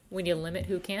time. When you limit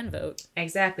who can vote.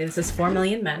 Exactly. This is 4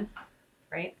 million men,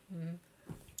 right?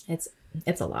 Mm-hmm.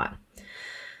 It's a lot.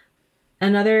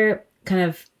 Another kind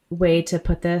of way to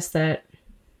put this that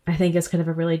I think is kind of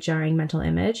a really jarring mental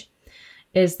image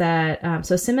is that,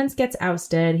 so Simmons gets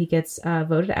ousted. He gets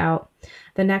voted out.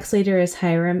 The next leader is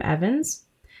Hiram Evans.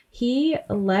 He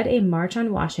led a march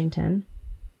on Washington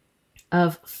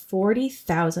of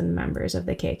 40,000 members of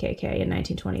the KKK in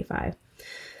 1925.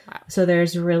 Wow. So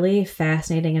there's really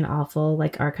fascinating and awful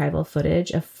like archival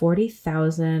footage of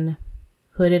 40,000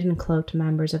 hooded and cloaked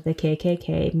members of the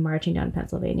KKK marching down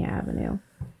Pennsylvania Avenue.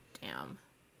 Damn.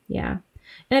 Yeah.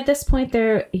 And at this point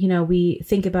there, you know, we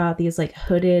think about these like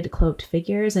hooded, cloaked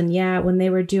figures. And yeah, when they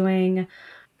were doing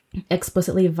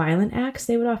explicitly violent acts,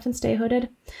 they would often stay hooded.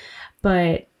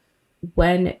 But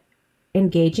when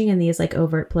engaging in these like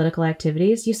overt political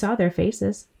activities, you saw their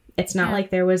faces. It's not like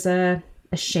there was a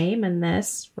shame in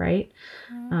this, right?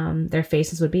 Their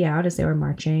faces would be out as they were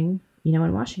marching, you know,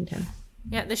 in Washington.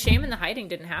 Yeah, the shame and the hiding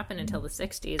didn't happen until the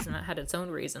 60s, and that had its own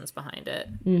reasons behind it.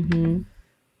 Mm-hmm.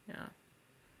 Yeah.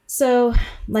 So,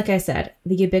 like I said,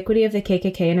 the ubiquity of the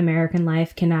KKK in American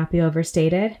life cannot be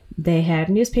overstated. They had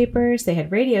newspapers, they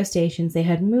had radio stations, they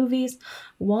had movies.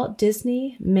 Walt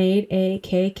Disney made a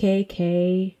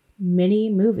KKK mini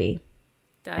movie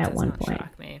at one point.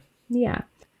 Shock me. Yeah.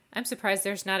 I'm surprised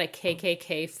there's not a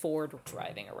KKK Ford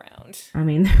driving around. I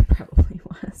mean, there probably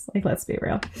was. Like, let's be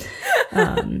real.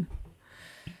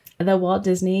 The Walt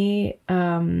Disney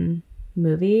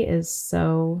movie is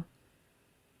so...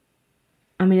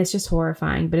 I mean, it's just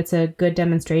horrifying, but it's a good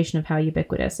demonstration of how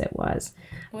ubiquitous it was.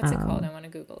 What's it called? I want to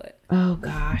Google it. Oh,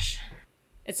 gosh.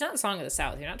 It's not Song of the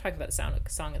South. You're not talking about the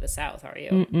Song of the South, are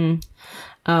you? Mm-mm.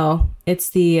 Oh, it's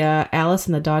the Alice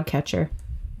and the Dog Catcher.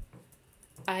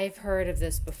 I've heard of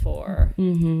this before.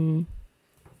 Mm-hmm.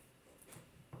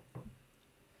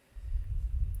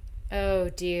 Oh,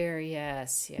 dear.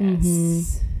 Yes, yes.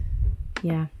 Mm-hmm.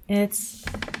 Yeah, it's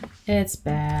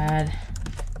bad.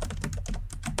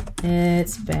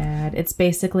 It's bad. It's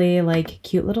basically like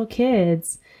cute little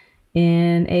kids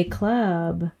in a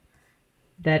club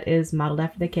that is modeled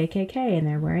after the KKK, and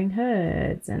they're wearing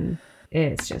hoods, and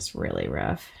it's just really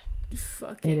rough.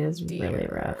 It is really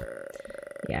rough.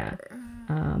 Yeah.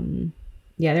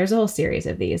 Yeah, there's a whole series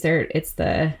of these. It's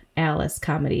the Alice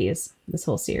comedies, this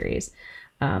whole series.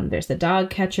 There's the dog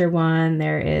catcher one.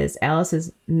 There is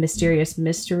Alice's Mysterious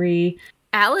Mystery.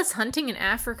 Alice Hunting in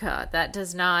Africa. That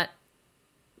does not...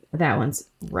 That one's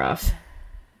rough.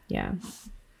 Yeah.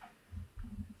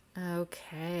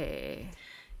 Okay.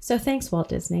 So thanks, Walt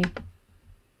Disney.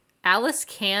 Alice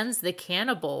Cans the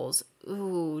Cannibals.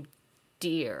 Ooh,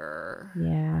 dear.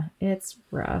 Yeah, it's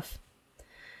rough.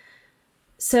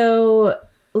 So,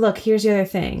 look, here's the other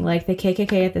thing. Like, the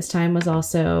KKK at this time was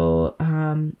also,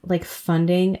 like,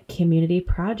 funding community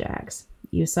projects.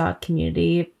 You saw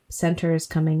community centers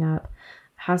coming up,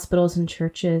 hospitals and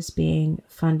churches being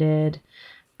funded.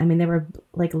 I mean, they were,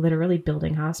 like, literally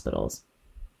building hospitals.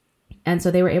 And so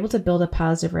they were able to build a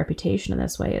positive reputation in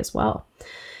this way as well.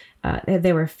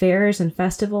 There were fairs and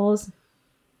festivals.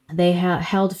 They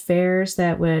held fairs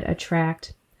that would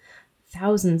attract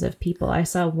thousands of people. I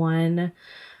saw one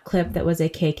clip that was a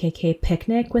KKK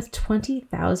picnic with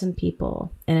 20,000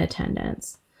 people in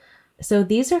attendance. So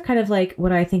these are kind of like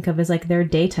what I think of as like their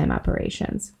daytime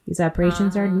operations. These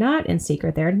operations are not in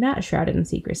secret. They're not shrouded in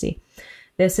secrecy.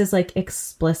 This is like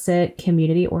explicit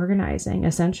community organizing,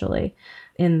 essentially,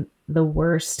 in the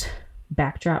worst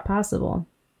backdrop possible.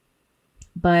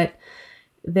 But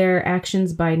their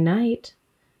actions by night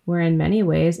were in many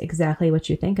ways exactly what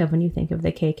you think of when you think of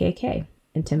the KKK.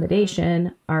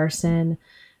 Intimidation, arson,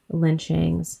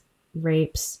 lynchings,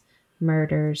 rapes,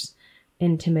 murders,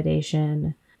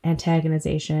 intimidation,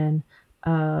 antagonization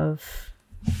of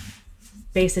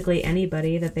basically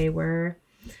anybody that they were,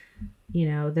 you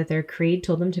know, that their creed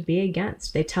told them to be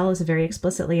against. They tell us very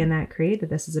explicitly in that creed that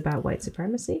this is about white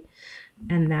supremacy,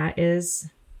 and that is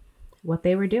what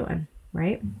they were doing,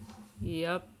 right?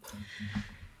 Yep.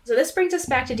 So this brings us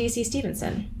back to D.C.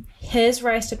 Stevenson. His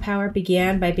rise to power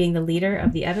began by being the leader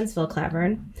of the Evansville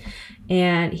Klavern,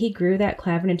 and he grew that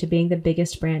Klavern into being the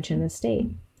biggest branch in the state.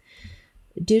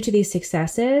 Due to these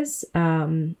successes,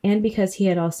 and because he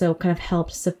had also kind of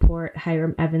helped support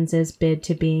Hiram Evans's bid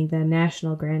to being the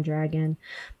national Grand Dragon,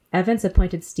 Evans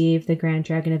appointed Steve the Grand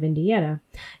Dragon of Indiana.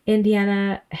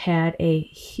 Indiana had a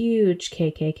huge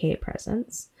KKK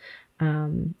presence.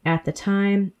 At the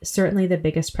time, certainly the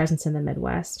biggest presence in the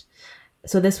Midwest.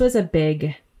 So this was a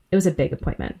big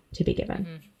appointment to be given.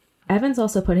 Mm-hmm. Evans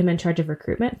also put him in charge of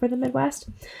recruitment for the Midwest.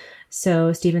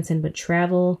 So Stevenson would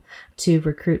travel to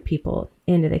recruit people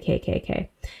into the KKK.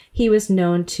 He was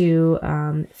known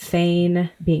to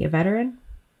feign being a veteran,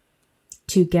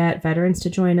 to get veterans to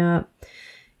join up.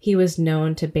 He was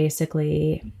known to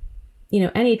basically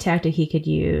any tactic he could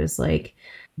use, like,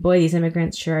 boy, these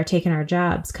immigrants sure are taking our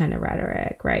jobs kind of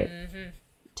rhetoric, right? Mm-hmm.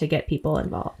 To get people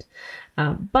involved.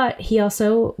 But he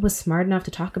also was smart enough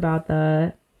to talk about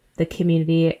the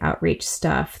community outreach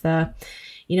stuff.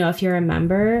 If you're a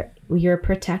member, you're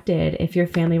protected. If your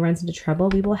family runs into trouble,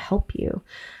 we will help you.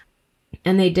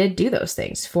 And they did do those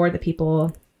things for the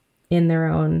people in their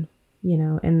own,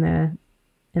 in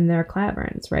their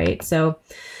claverns, right? So,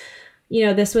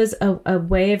 this was a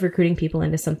way of recruiting people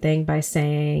into something by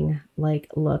saying, like,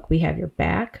 look, we have your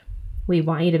back. We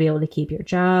want you to be able to keep your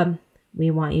job. We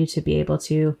want you to be able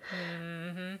to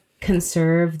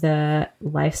conserve the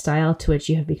lifestyle to which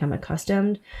you have become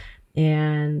accustomed.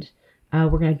 And we're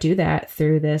going to do that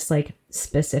through this, like,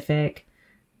 specific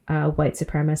white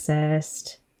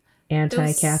supremacist,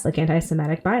 anti-Catholic,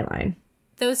 anti-Semitic byline.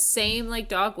 Those same, like,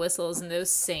 dog whistles and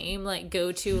those same, like,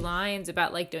 go-to lines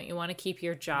about, like, don't you want to keep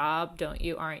your job?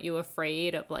 Aren't you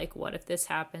afraid of, like, what if this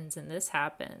happens and this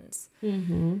happens?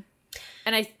 Mm-hmm.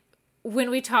 And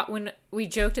when we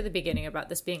joked at the beginning about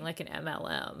this being like an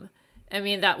MLM, I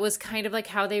mean, that was kind of like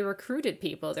how they recruited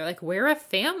people. They're like, we're a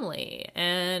family.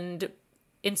 And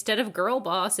instead of girl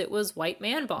boss, it was white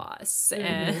man boss.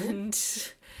 Mm-hmm.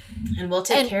 And we'll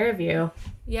take care of you.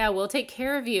 Yeah, we'll take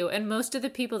care of you. And most of the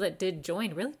people that did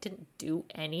join really didn't do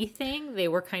anything. They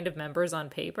were kind of members on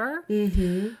paper.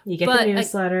 Mm-hmm. You get the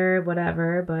newsletter,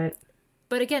 whatever, but...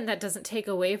 But again, that doesn't take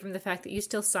away from the fact that you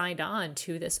still signed on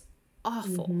to this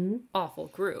awful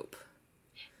group.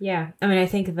 Yeah. I mean, I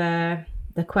think the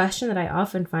question that I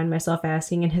often find myself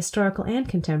asking in historical and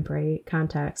contemporary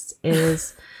contexts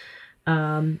is,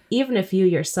 even if you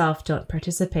yourself don't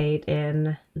participate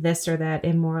in this or that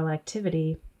immoral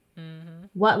activity,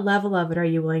 what level of it are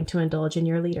you willing to indulge in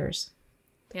your leaders?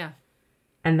 Yeah.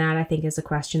 And that, I think, is a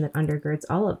question that undergirds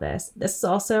all of this. This is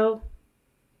also,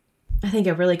 I think,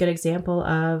 a really good example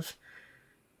of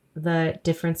the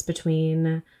difference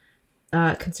between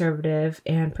conservative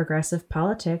and progressive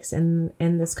politics in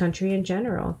this country in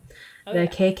general. The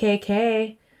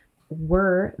KKK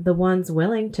were the ones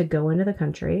willing to go into the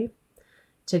country,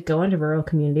 to go into rural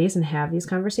communities and have these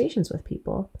conversations with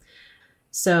people.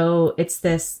 So it's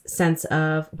this sense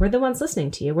of, we're the ones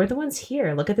listening to you. We're the ones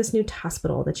here. Look at this new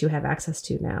hospital that you have access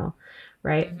to now,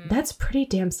 right? Mm-hmm. That's pretty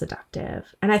damn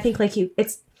seductive. And I think, like,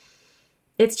 it's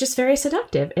just very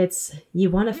seductive. You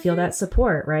want to feel that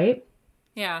support, right?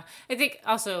 Yeah. I think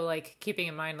also, like, keeping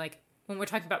in mind, like, when we're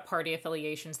talking about party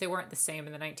affiliations, they weren't the same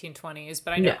in the 1920s,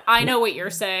 but I know what you're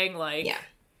saying, like,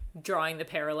 drawing the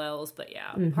parallels, but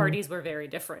parties were very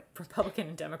different. Republican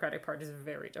and Democratic parties were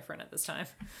very different at this time.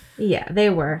 Yeah, they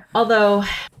were. Although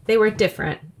they were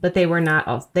different, but they were not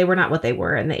what they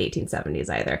were in the 1870s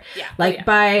either. Yeah. Like,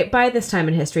 by this time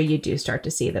in history, you do start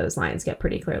to see those lines get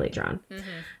pretty clearly drawn. Mm-hmm.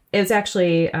 It was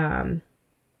actually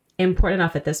important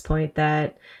enough at this point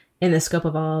that in the scope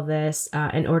of all of this,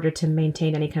 in order to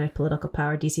maintain any kind of political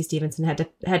power, D.C. Stevenson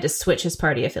had to switch his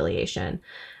party affiliation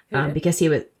because he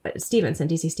was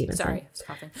D.C. Stevenson. Sorry, I was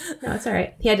coughing. No, it's all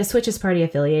right. He had to switch his party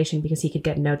affiliation because he could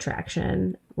get no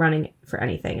traction running for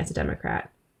anything as a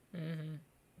Democrat. Mm-hmm.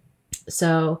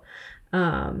 So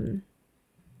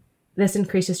this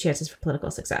increased his chances for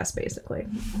political success, basically.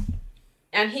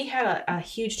 And he had a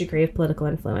huge degree of political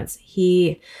influence.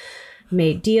 He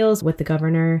made deals with the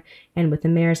governor and with the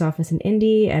mayor's office in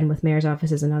Indy and with mayor's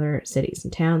offices in other cities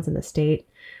and towns in the state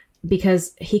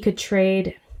because he could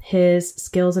trade his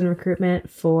skills in recruitment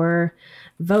for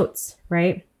votes,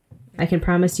 right? I can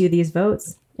promise you these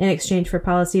votes in exchange for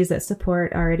policies that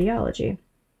support our ideology.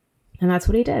 And that's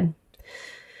what he did.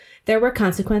 There were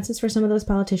consequences for some of those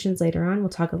politicians later on. We'll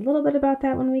talk a little bit about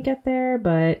that when we get there,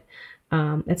 but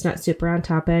it's not super on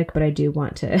topic, but I do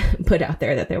want to put out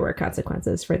there that there were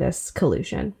consequences for this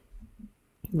collusion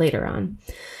later on.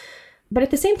 But at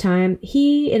the same time,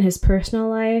 he, in his personal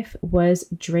life, was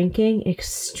drinking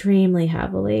extremely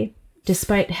heavily,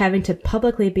 despite having to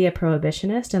publicly be a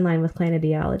prohibitionist in line with Klan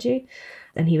ideology.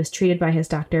 And he was treated by his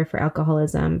doctor for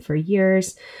alcoholism for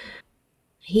years.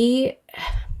 He,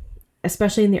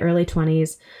 especially in the early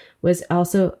 20s, was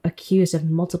also accused of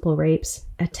multiple rapes,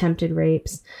 attempted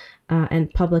rapes,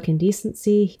 and public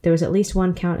indecency. There was at least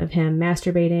one count of him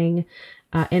masturbating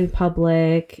in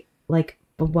public, like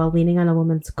while leaning on a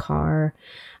woman's car.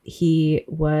 He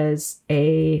was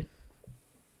a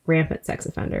rampant sex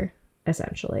offender,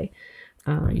 essentially.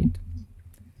 Right.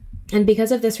 And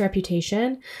because of this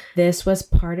reputation, this was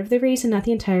part of the reason, not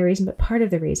the entire reason, but part of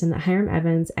the reason that Hiram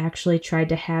Evans actually tried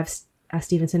to have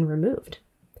Stevenson removed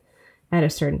at a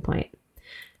certain point.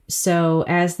 So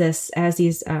as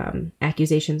these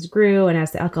accusations grew and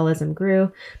as the alcoholism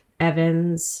grew,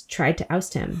 Evans tried to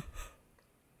oust him.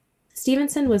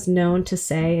 Stevenson was known to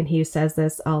say, and he says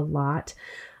this a lot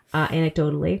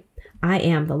anecdotally, "I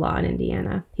am the law in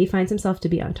Indiana." He finds himself to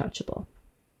be untouchable.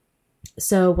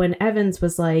 So when Evans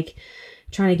was like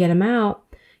trying to get him out,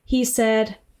 he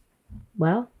said,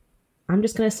 well, I'm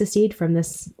just going to secede from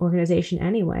this organization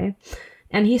anyway.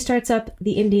 And he starts up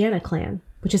the Indiana Klan,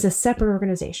 which is a separate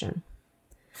organization.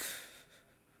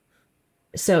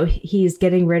 So he's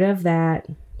getting rid of that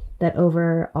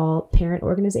overall parent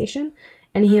organization,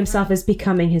 and he himself is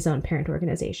becoming his own parent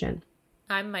organization.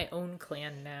 I'm my own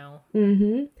clan now.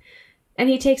 Mm-hmm. And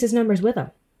he takes his numbers with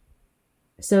him.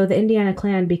 So the Indiana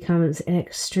Klan becomes an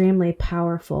extremely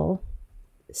powerful,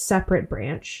 separate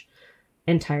branch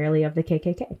entirely of the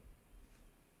KKK.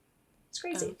 It's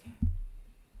crazy. Okay.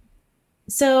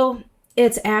 So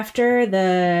it's after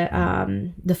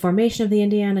the formation of the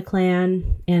Indiana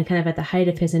Klan and kind of at the height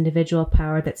of his individual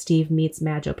power that Steve meets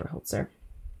Madge Oberholzer.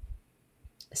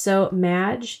 So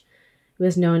Madge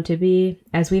was known to be,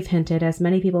 as we've hinted, as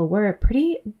many people were,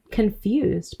 pretty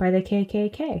confused by the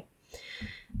KKK.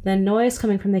 The noise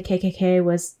coming from the KKK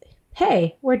was,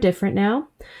 hey, we're different now.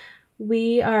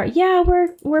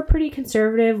 We're pretty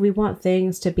conservative. We want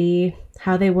things to be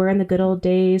how they were in the good old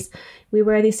days. We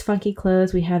wear these funky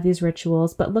clothes. We have these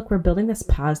rituals. But look, we're building this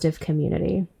positive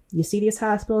community. You see these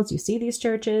hospitals. You see these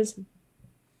churches.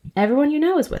 Everyone you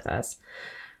know is with us.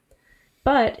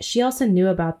 But she also knew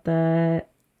about the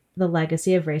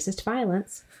legacy of racist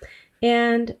violence.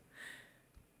 And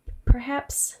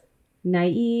perhaps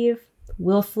naive,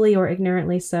 willfully or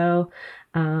ignorantly so,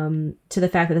 to the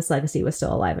fact that this legacy was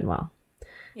still alive and well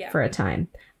for a time.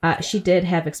 She did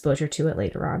have exposure to it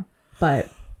later on, but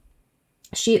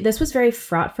this was very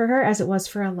fraught for her, as it was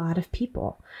for a lot of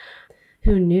people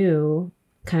who knew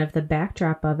kind of the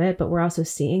backdrop of it, but were also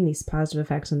seeing these positive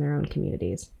effects in their own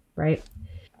communities, right?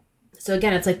 So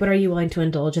again, it's like, what are you willing to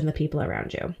indulge in the people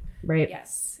around you, right?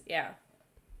 Yes, yeah.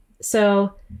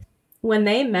 So when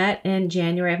they met in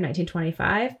January of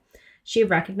 1925, she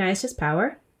recognized his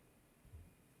power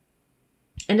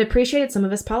and appreciated some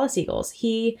of his policy goals.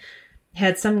 He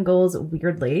had some goals,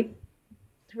 weirdly,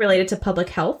 related to public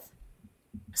health.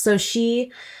 So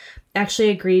she actually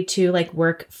agreed to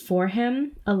work for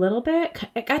him a little bit.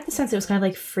 I got the sense it was kind of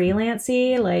like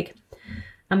freelancy, like,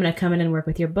 I'm going to come in and work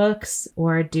with your books,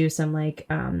 or do some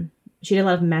she did a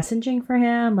lot of messaging for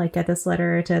him, like get this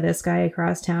letter to this guy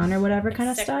across town or whatever kind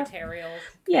of stuff. Secretarial.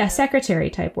 Yeah, secretary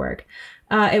type work.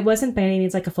 It wasn't by any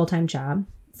means like a full-time job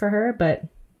for her, but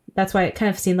that's why it kind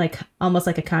of seemed like almost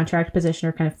like a contract position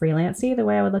or kind of freelancy, the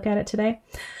way I would look at it today.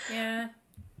 Yeah.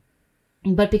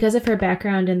 But because of her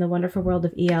background in the wonderful world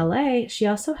of ELA, she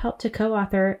also helped to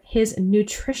co-author his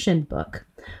nutrition book,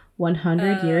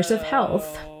 100 Years of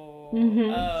Health.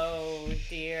 Mm-hmm. Oh,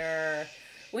 dear.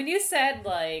 When you said,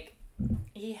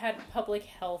 he had public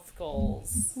health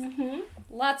goals,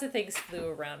 lots of things flew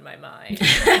around my mind.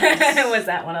 Was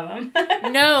that one of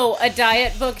them? No, a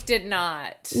diet book did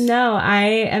not. No, I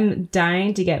am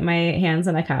dying to get my hands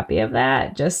on a copy of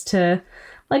that, just to,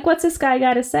 what's this guy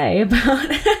got to say about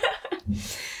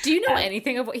Do you know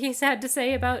anything of what he's had to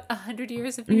say about 100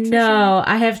 years of nutrition? No,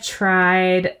 I have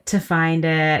tried to find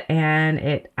it,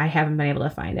 and I haven't been able to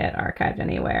find it archived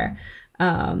anywhere.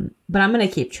 But I'm going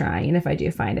to keep trying, and if I do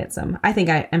find it I think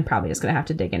I'm probably just going to have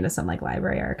to dig into some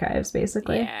library archives,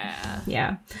 basically.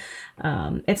 Yeah.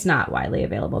 It's not widely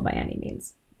available by any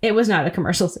means. It was not a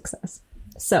commercial success.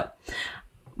 So,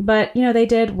 but, they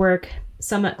did work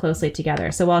somewhat closely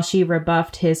together. So while she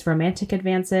rebuffed his romantic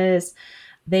advances,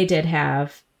 they did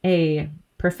have a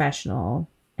professional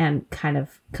and kind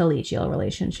of collegial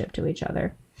relationship to each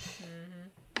other.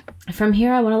 Mm-hmm. From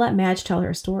here, I want to let Madge tell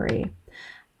her story.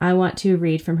 I want to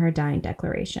read from her dying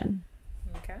declaration.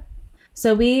 Okay.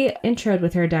 So we introed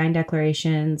with her dying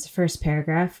declaration's first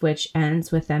paragraph, which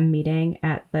ends with them meeting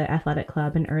at the athletic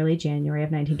club in early January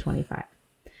of 1925.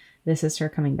 This is her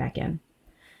coming back in.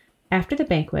 After the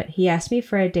banquet, he asked me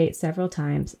for a date several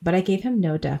times, but I gave him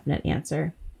no definite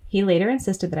answer. He later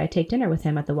insisted that I take dinner with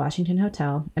him at the Washington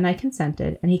Hotel, and I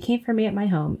consented, and he came for me at my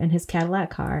home in his Cadillac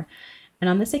car, and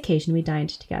on this occasion we dined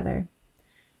together.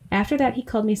 After that, he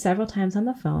called me several times on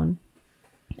the phone,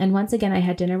 and once again I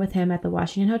had dinner with him at the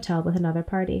Washington Hotel with another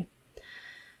party.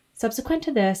 Subsequent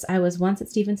to this, I was once at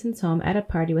Stevenson's home at a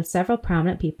party with several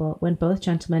prominent people when both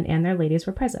gentlemen and their ladies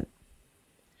were present.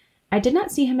 I did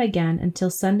not see him again until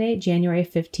Sunday, January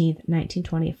 15th,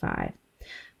 1925.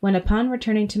 When upon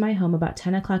returning to my home about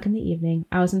 10 o'clock in the evening,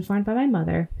 I was informed by my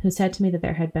mother, who said to me that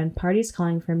there had been parties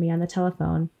calling for me on the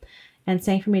telephone and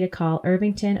saying for me to call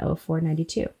Irvington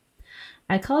 0492.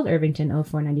 I called Irvington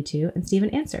 0492 and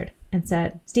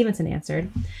Stevenson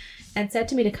answered and said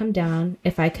to me to come down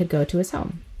if I could go to his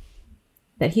home.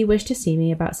 that he wished to see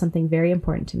me about something very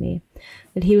important to me,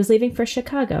 that he was leaving for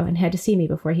Chicago and had to see me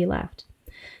before he left.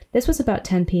 This was about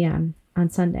 10 p.m. on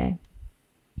Sunday.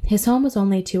 His home was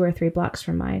only 2 or 3 blocks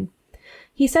from mine.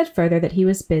 He said further that he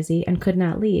was busy and could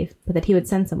not leave, but that he would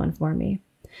send someone for me.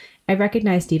 I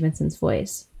recognized Stevenson's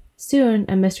voice. Soon,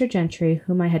 a Mr. Gentry,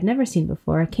 whom I had never seen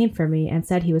before, came for me and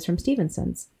said he was from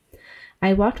Stevenson's.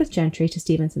 I walked with Gentry to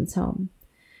Stevenson's home.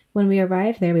 When we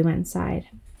arrived there, we went inside.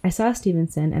 I saw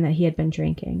Stevenson and that he had been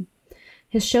drinking.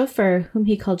 His chauffeur, whom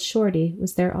he called Shorty,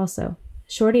 was there also.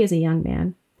 Shorty is a young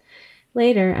man.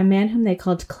 Later, a man whom they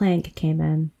called Clank came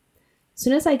in.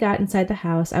 Soon as I got inside the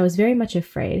house, I was very much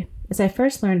afraid, as I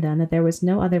first learned then that there was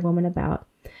no other woman about,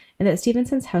 and that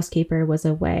Stevenson's housekeeper was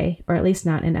away, or at least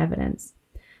not in evidence.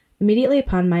 Immediately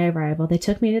upon my arrival, they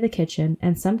took me into the kitchen,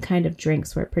 and some kind of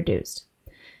drinks were produced.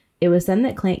 It was then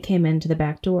that Clank came in to the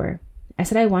back door. I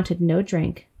said I wanted no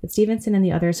drink, but Stevenson and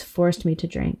the others forced me to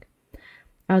drink.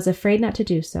 I was afraid not to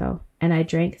do so, and I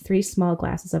drank 3 small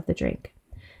glasses of the drink.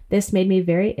 This made me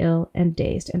very ill and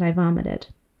dazed, and I vomited.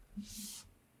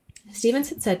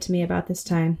 Stevenson said to me about this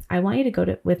time, "I want you to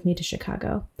go with me to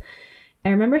Chicago." I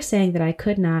remember saying that I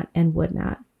could not and would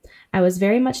not. I was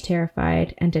very much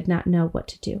terrified and did not know what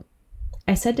to do.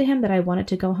 I said to him that I wanted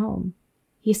to go home.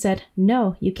 He said,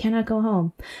 "No, you cannot go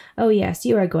home. Oh yes,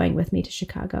 you are going with me to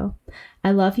Chicago.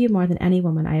 I love you more than any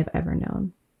woman I have ever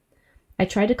known." I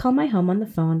tried to call my home on the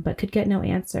phone, but could get no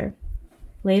answer.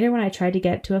 Later, when I tried to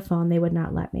get to a phone, they would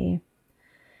not let me.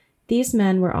 These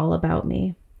men were all about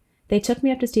me. They took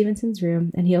me up to Stevenson's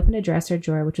room, and he opened a dresser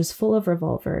drawer which was full of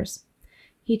revolvers.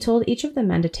 He told each of the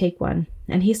men to take one,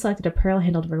 and he selected a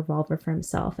pearl-handled revolver for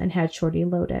himself and had Shorty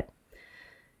load it.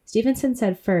 Stevenson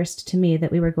said first to me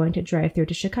that we were going to drive through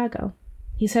to Chicago.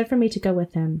 He said for me to go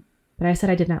with him, but I said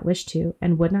I did not wish to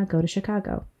and would not go to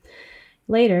Chicago.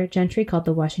 Later, Gentry called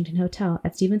the Washington Hotel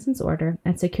at Stevenson's order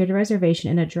and secured a reservation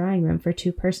in a drawing room for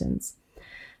 2 persons.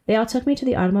 They all took me to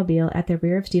the automobile at the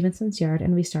rear of Stevenson's yard,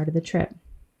 and we started the trip.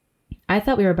 I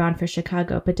thought we were bound for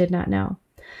Chicago, but did not know.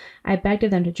 I begged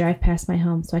of them to drive past my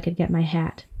home so I could get my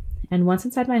hat, and once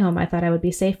inside my home I thought I would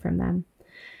be safe from them.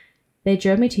 They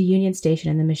drove me to Union Station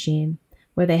in the machine,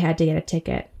 where they had to get a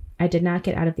ticket. I did not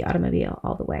get out of the automobile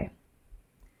all the way.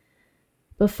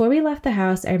 Before we left the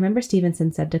house, I remember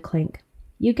Stevenson said to Clink,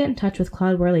 "You get in touch with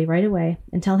Claude Worley right away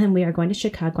and tell him we are going to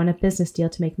Chicago on a business deal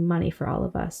to make money for all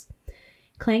of us."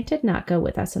 Clank did not go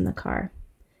with us in the car.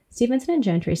 Stevenson and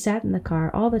Gentry sat in the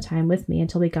car all the time with me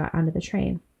until we got onto the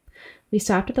train. We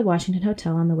stopped at the Washington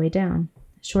Hotel on the way down.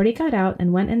 Shorty got out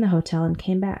and went in the hotel and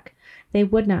came back. They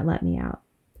would not let me out.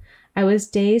 I was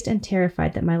dazed and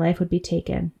terrified that my life would be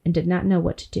taken and did not know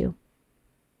what to do.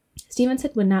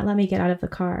 Stevenson would not let me get out of the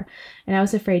car, and I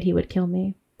was afraid he would kill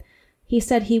me. He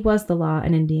said he was the law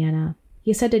in Indiana.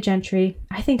 He said to Gentry,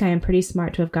 "I think I am pretty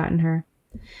smart to have gotten her."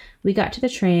 We got to the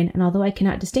train, and although I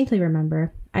cannot distinctly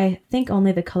remember, I think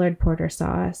only the colored porter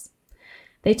saw us.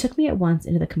 They took me at once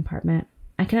into the compartment.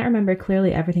 I cannot remember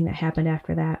clearly everything that happened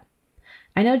after that.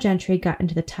 I know Gentry got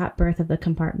into the top berth of the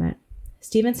compartment.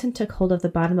 Stevenson took hold of the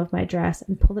bottom of my dress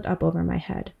and pulled it up over my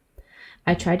head.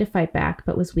 I tried to fight back,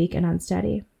 but was weak and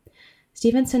unsteady.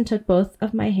 Stevenson took hold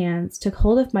of my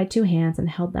 2 hands and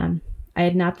held them. I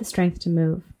had not the strength to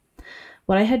move.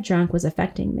 What I had drunk was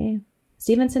affecting me.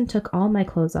 Stevenson took all my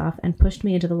clothes off and pushed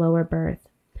me into the lower berth.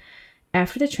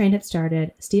 After the train had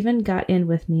started, Stephen got in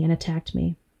with me and attacked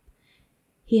me.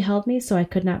 He held me so I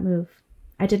could not move.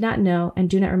 I did not know and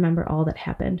do not remember all that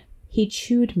happened. He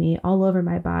chewed me all over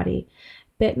my body,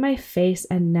 bit my face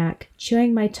and neck,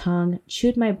 chewing my tongue,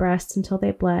 chewed my breasts until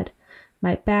they bled,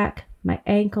 my back, my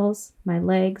ankles, my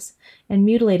legs, and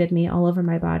mutilated me all over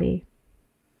my body.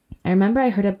 I remember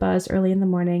I heard a buzz early in the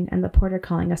morning and the porter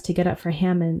calling us to get up for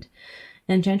Hammond,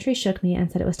 and Gentry shook me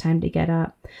and said it was time to get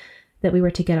up, that we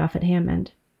were to get off at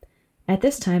Hammond. At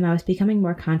this time I was becoming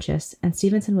more conscious, and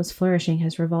Stevenson was flourishing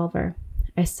his revolver.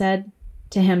 I said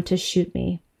to him to shoot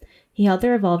me. He held the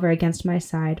revolver against my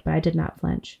side, but I did not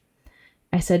flinch.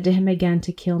 I said to him again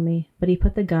to kill me, but he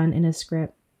put the gun in his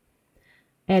grip.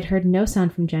 I had heard no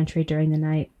sound from Gentry during the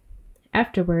night.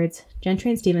 Afterwards,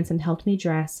 Gentry and Stevenson helped me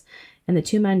dress, and the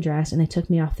 2 men dressed, and they took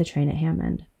me off the train at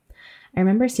Hammond. I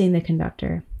remember seeing the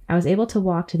conductor. I was able to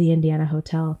walk to the Indiana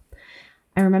Hotel.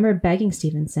 I remember begging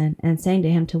Stevenson and saying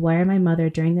to him to wire my mother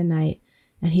during the night,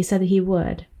 and he said that he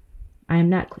would.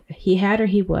 He had or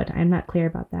he would. I am not clear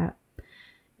about that.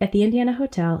 At the Indiana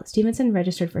Hotel, Stevenson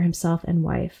registered for himself and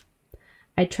wife.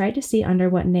 I tried to see under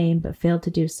what name, but failed to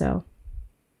do so.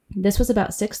 This was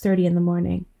about 6:30 in the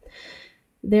morning.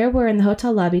 There were in the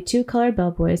hotel lobby 2 colored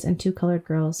bellboys and 2 colored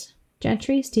girls.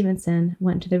 Gentry, Stevenson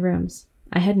went to the rooms.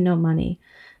 I had no money.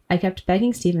 I kept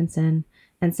begging Stevenson,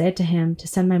 and said to him to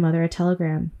send my mother a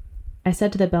telegram. I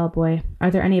said to the bellboy,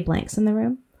 "Are there any blanks in the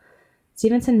room?"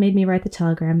 Stevenson made me write the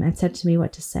telegram and said to me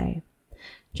what to say.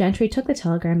 Gentry took the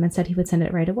telegram and said he would send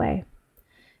it right away.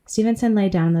 Stevenson lay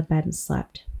down on the bed and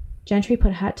slept. Gentry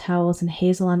put hot towels and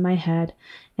hazel on my head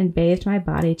and bathed my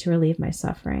body to relieve my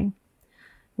suffering.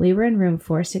 We were in room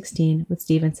 416 with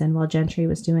Stevenson while Gentry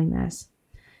was doing this.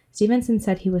 Stevenson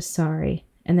said he was sorry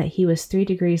and that he was 3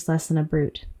 degrees less than a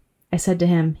brute. I said to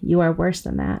him, "You are worse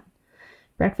than that."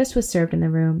 Breakfast was served in the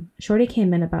room. Shorty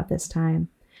came in about this time.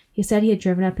 He said he had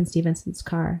driven up in Stevenson's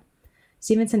car.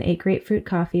 Stevenson ate grapefruit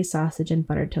coffee, sausage, and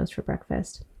buttered toast for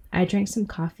breakfast. I drank some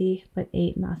coffee, but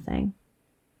ate nothing.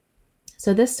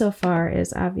 So this so far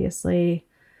is obviously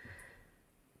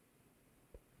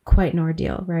quite an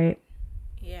ordeal, right?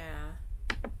 Yeah.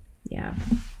 Yeah.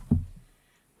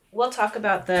 We'll talk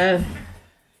about the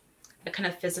kind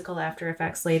of physical after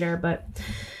effects later, but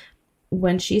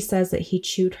when she says that he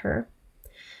chewed her,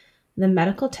 the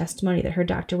medical testimony that her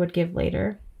doctor would give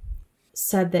later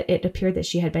said that it appeared that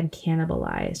she had been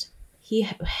cannibalized. He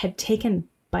had taken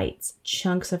bites,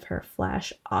 chunks of her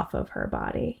flesh off of her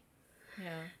body.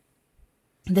 Yeah.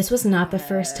 This was not the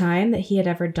first time that he had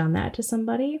ever done that to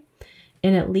somebody.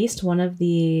 In at least one of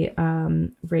the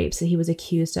rapes that he was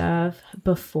accused of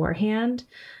beforehand,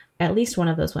 at least one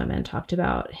of those women talked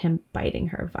about him biting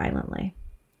her violently.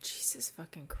 Jesus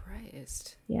fucking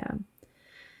Christ. Yeah.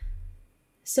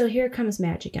 So here comes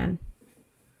Madge again.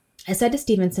 I said to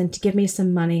Stevenson to give me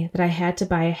some money that I had to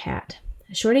buy a hat.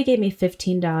 Shorty gave me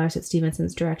 $15 at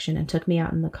Stevenson's direction and took me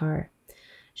out in the car.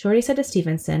 Shorty said to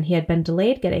Stevenson he had been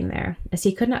delayed getting there, as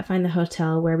he could not find the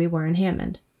hotel where we were in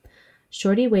Hammond.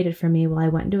 Shorty waited for me while I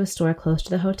went into a store close to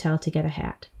the hotel to get a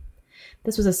hat.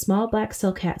 This was a small black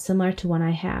silk hat similar to one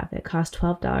I have. It cost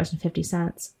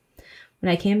 $12.50.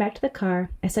 When I came back to the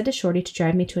car, I said to Shorty to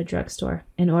drive me to a drugstore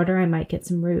in order I might get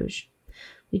some rouge.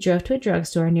 We drove to a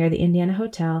drugstore near the Indiana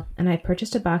Hotel, and I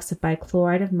purchased a box of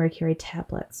bichloride of mercury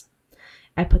tablets.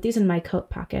 I put these in my coat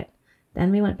pocket.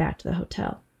 Then we went back to the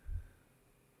hotel.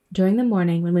 During the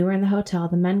morning, when we were in the hotel,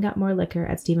 the men got more liquor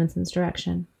at Stevenson's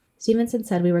direction. Stevenson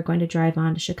said we were going to drive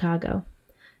on to Chicago.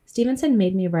 Stevenson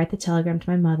made me write the telegram to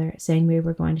my mother saying we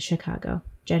were going to Chicago.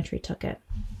 Gentry took it.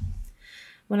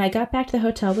 When I got back to the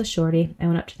hotel with Shorty, I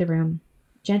went up to the room.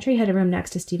 Gentry had a room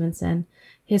next to Stevenson.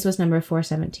 His was number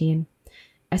 417.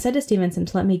 I said to Stevenson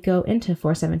to let me go into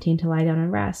 417 to lie down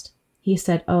and rest. He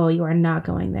said, "Oh, you are not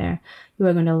going there. You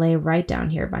are going to lay right down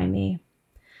here by me."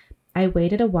 I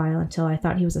waited a while until I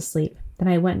thought he was asleep. Then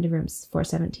I went into room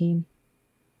 417.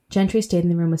 Gentry stayed in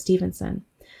the room with Stevenson.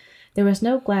 There was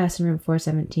no glass in room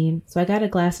 417, so I got a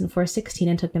glass in 416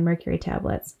 and took the mercury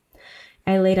tablets.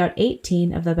 I laid out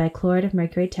 18 of the bichloride of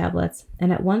mercury tablets,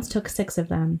 and at once took 6 of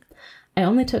them. I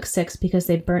only took 6 because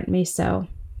they burnt me so.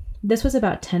 This was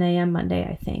about 10 a.m. Monday,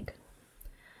 I think.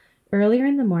 Earlier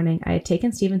in the morning, I had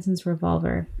taken Stevenson's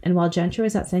revolver, and while Gentry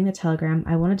was out sending the telegram,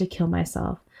 I wanted to kill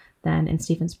myself, then in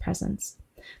Stephen's presence.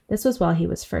 This was while he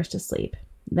was first asleep.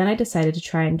 Then I decided to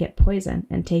try and get poison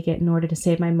and take it in order to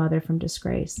save my mother from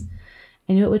disgrace.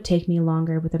 I knew it would take me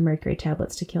longer with the mercury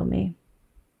tablets to kill me.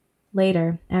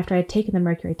 Later, after I had taken the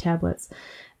mercury tablets,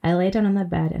 I lay down on the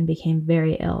bed and became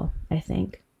very ill, I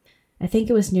think. I think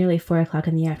it was nearly 4 o'clock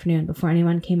in the afternoon before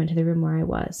anyone came into the room where I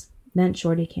was. Then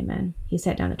Shorty came in. He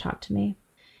sat down to talk to me.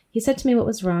 He said to me what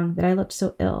was wrong, that I looked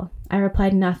so ill. I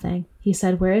replied nothing. He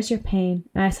said, "Where is your pain?"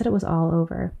 And I said it was all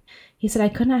over. He said I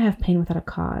could not have pain without a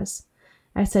cause.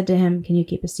 I said to him, "Can you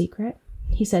keep a secret?"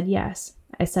 He said, "Yes."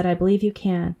 I said, "I believe you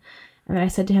can." And then I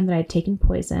said to him that I had taken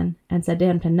poison, and said to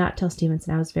him to not tell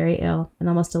Stevenson I was very ill and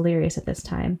almost delirious at this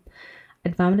time.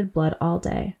 I'd vomited blood all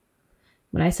day.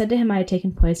 When I said to him I had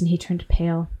taken poison, he turned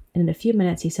pale, and in a few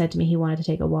minutes he said to me he wanted to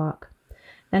take a walk.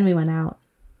 Then we went out.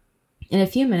 In a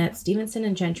few minutes, Stevenson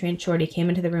and Gentry and Shorty came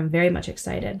into the room very much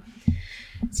excited.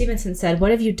 Stevenson said,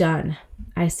 "What have you done?"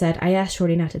 I said, "I asked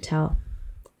Shorty not to tell."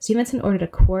 Stevenson ordered a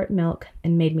quart milk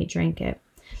and made me drink it.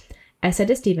 I said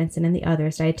to Stevenson and the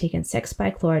others that I had taken 6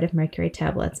 bichloride of mercury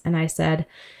tablets, and I said,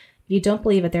 "If you don't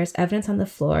believe it, there is evidence on the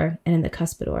floor and in the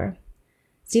cuspidor."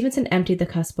 Stevenson emptied the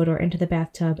cuspidor into the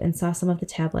bathtub and saw some of the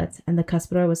tablets, and the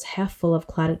cuspidor was half full of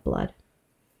clotted blood.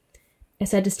 I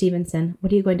said to Stevenson,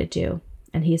 "What are you going to do?"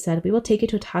 And he said, "We will take you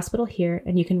to a hospital here,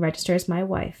 and you can register as my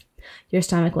wife. Your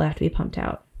stomach will have to be pumped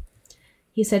out."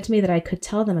 He said to me that I could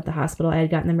tell them at the hospital I had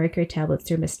gotten the mercury tablets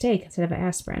through mistake instead of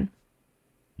aspirin.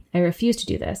 I refused to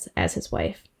do this, as his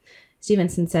wife.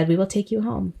 Stevenson said, "We will take you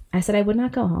home." I said I would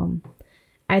not go home.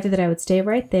 Either that I would stay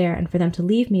right there and for them to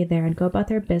leave me there and go about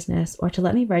their business, or to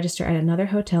let me register at another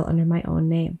hotel under my own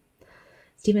name.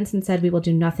 Stevenson said, "We will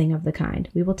do nothing of the kind.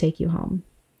 We will take you home."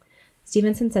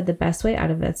 Stevenson said the best way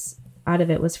out of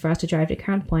it was for us to drive to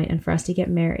Crown Point and for us to get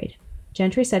married.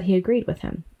 Gentry said he agreed with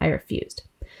him. I refused.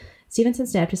 Stevenson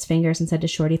snapped his fingers and said to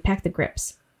Shorty, pack the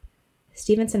grips.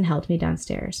 Stevenson held me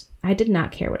downstairs. I did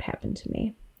not care what happened to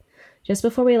me. Just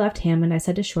before we left Hammond, I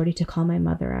said to Shorty to call my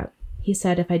mother up. He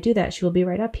said, if I do that, she will be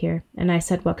right up here. And I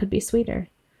said, what could be sweeter?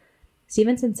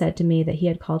 Stevenson said to me that he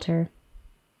had called her.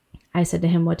 I said to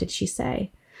him, what did she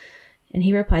say? And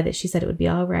he replied that she said it would be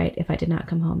all right if I did not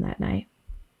come home that night.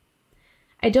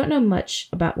 I don't know much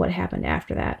about what happened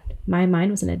after that. My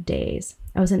mind was in a daze.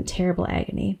 I was in terrible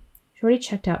agony. Shorty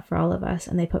checked out for all of us,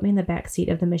 and they put me in the back seat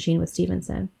of the machine with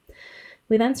Stevenson.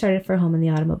 We then started for home in the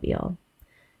automobile.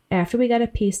 After we got a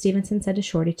piece, Stevenson said to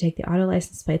Shorty to take the auto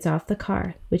license plates off the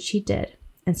car, which he did.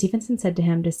 And Stevenson said to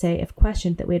him to say, if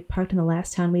questioned, that we had parked in the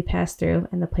last town we passed through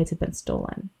and the plates had been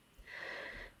stolen.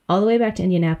 All the way back to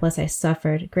Indianapolis, I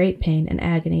suffered great pain and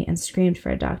agony and screamed for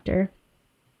a doctor.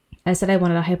 I said I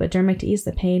wanted a hypodermic to ease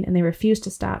the pain, and they refused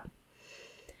to stop.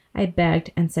 I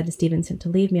begged and said to Stevenson to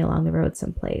leave me along the road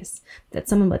someplace, that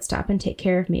someone would stop and take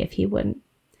care of me if he wouldn't.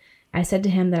 I said to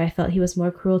him that I felt he was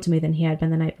more cruel to me than he had been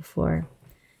the night before.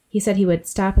 He said he would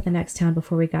stop at the next town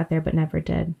before we got there, but never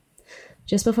did.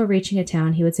 Just before reaching a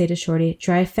town, he would say to Shorty,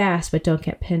 drive fast, but don't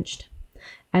get pinched.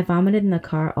 I vomited in the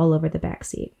car all over the back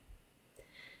seat.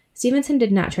 Stevenson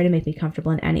did not try to make me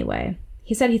comfortable in any way.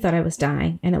 He said he thought I was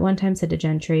dying, and at one time said to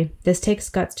Gentry, this takes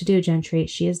guts to do, Gentry.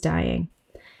 She is dying.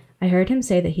 I heard him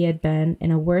say that he had been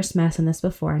in a worse mess than this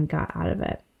before and got out of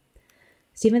it.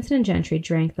 Stevenson and Gentry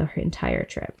drank the entire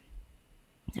trip.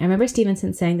 I remember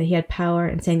Stevenson saying that he had power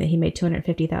and saying that he made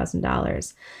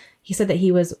 $250,000. He said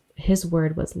that his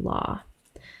word was law.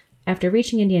 After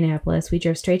reaching Indianapolis, we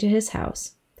drove straight to his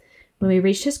house. When we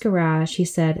reached his garage, he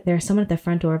said, there is someone at the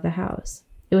front door of the house.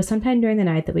 It was sometime during the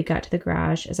night that we got to the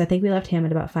garage, as I think we left him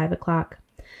at about 5 o'clock.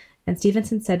 And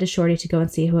Stevenson said to Shorty to go and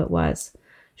see who it was.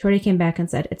 Shorty came back and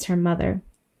said, it's her mother.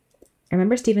 I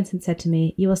remember Stevenson said to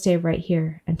me, you will stay right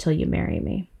here until you marry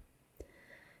me.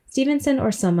 Stevenson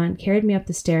or someone carried me up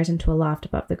the stairs into a loft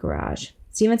above the garage.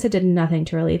 Stevenson did nothing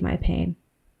to relieve my pain.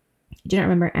 I do not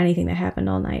remember anything that happened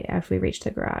all night after we reached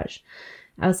the garage.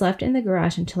 I was left in the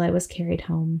garage until I was carried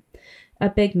home. A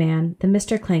big man, the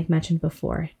Mr. Clank mentioned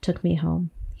before, took me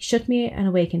home. He shook me and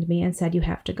awakened me and said, you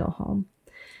have to go home.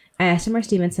 I asked him where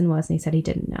Stevenson was, and he said he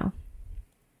didn't know.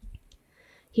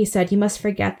 He said, you must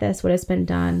forget this, what has been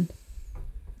done.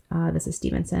 This is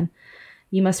Stevenson.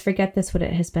 You must forget this, what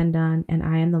it has been done, and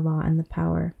I am the law and the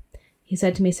power. He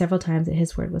said to me several times that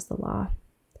his word was the law.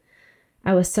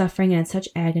 I was suffering, and in such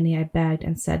agony I begged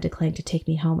and said to Clank to take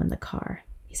me home in the car.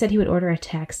 He said he would order a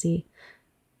taxi,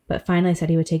 but finally said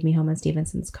he would take me home in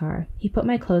Stevenson's car. He put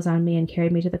my clothes on me and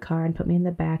carried me to the car and put me in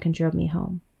the back and drove me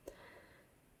home.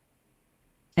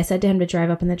 I said to him to drive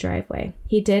up in the driveway.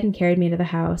 He did and carried me to the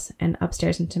house and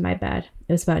upstairs into my bed.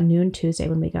 It was about noon Tuesday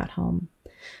when we got home.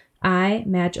 I,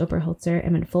 Madge Oberholzer,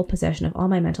 am in full possession of all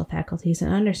my mental faculties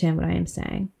and understand what I am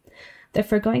saying. The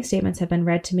foregoing statements have been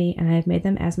read to me, and I have made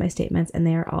them as my statements, and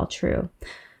they are all true.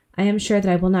 I am sure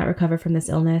that I will not recover from this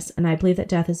illness, and I believe that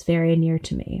death is very near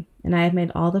to me. And I have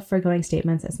made all the foregoing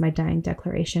statements as my dying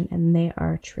declaration, and they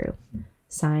are true.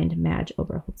 Signed, Madge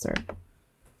Oberholzer.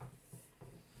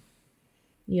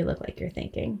 You look like you're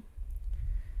thinking.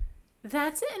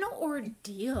 That's an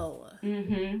ordeal.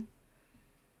 Mm-hmm.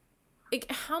 Like,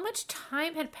 how much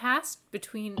time had passed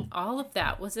between all of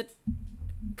that? Was it...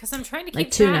 Because I'm trying to keep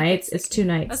like 2 track. nights. It's 2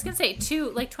 nights. I was going to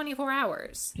say 24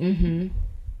 hours. Mm-hmm.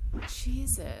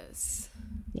 Jesus.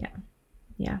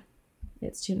 Yeah.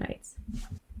 It's 2 nights.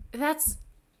 That's...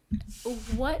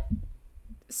 What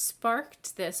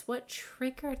sparked this? What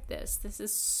triggered this? This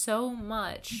is so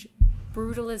much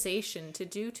brutalization to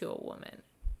do to a woman.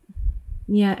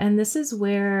 Yeah, and this is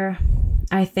where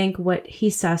I think what he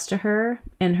says to her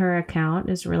in her account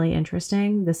is really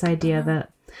interesting. This idea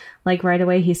that, like, right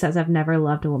away he says, I've never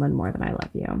loved a woman more than I love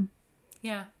you.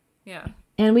 Yeah.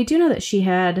 And we do know that she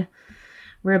had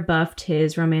rebuffed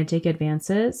his romantic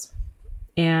advances.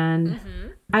 And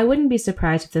I wouldn't be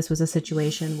surprised if this was a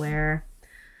situation where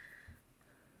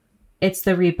it's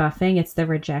the rebuffing, it's the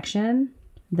rejection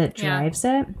that drives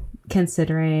it,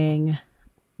 considering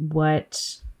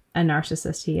what a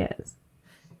narcissist he is.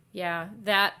 Yeah,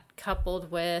 that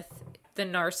coupled with the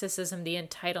narcissism, the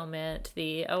entitlement,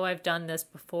 the, I've done this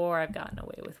before, I've gotten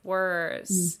away with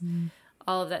worse,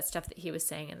 all of that stuff that he was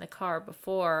saying in the car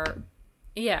before.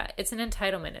 Yeah, it's an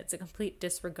entitlement. It's a complete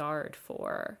disregard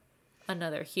for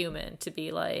another human to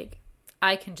be like,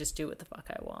 I can just do what the fuck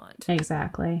I want.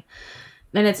 Exactly.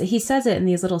 And he says it in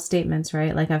these little statements,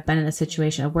 right? Like, I've been in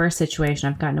a worse situation,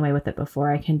 I've gotten away with it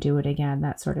before, I can do it again,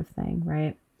 that sort of thing,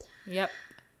 right? Yep.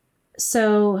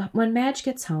 So when Madge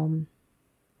gets home,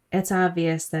 it's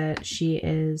obvious that she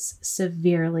is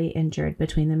severely injured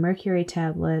between the mercury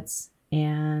tablets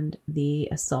and the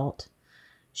assault.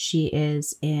 She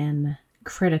is in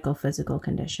critical physical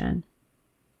condition.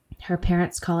 Her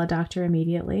parents call a doctor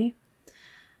immediately,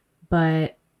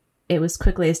 but it was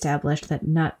quickly established that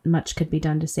not much could be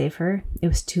done to save her. It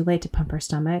was too late to pump her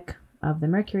stomach of the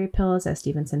mercury pills, as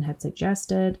Stevenson had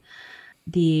suggested.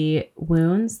 The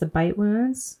wounds, the bite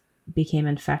wounds, became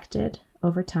infected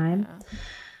over time. Yeah.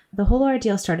 The whole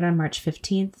ordeal started on March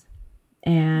 15th,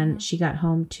 and she got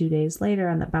home 2 days later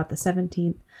on about the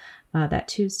 17th, that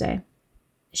Tuesday.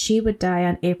 She would die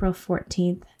on April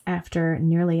 14th after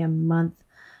nearly a month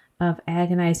of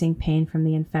agonizing pain from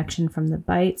the infection from the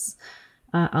bites,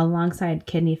 alongside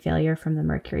kidney failure from the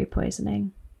mercury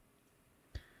poisoning.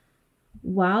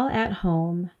 While at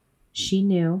home, she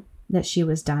knew that she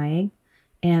was dying,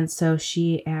 and so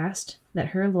she asked that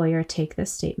her lawyer take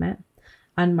this statement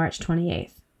on March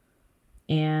 28th,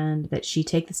 and that she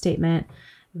take the statement,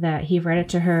 that he read it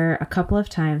to her a couple of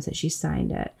times, that she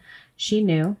signed it. She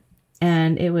knew,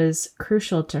 and it was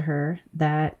crucial to her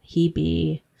that he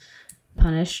be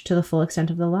punished to the full extent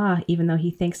of the law, even though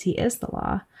he thinks he is the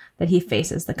law, that he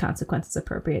faces the consequences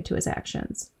appropriate to his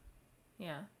actions.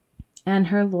 Yeah. And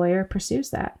her lawyer pursues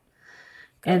that.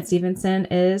 Good. And Stevenson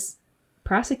is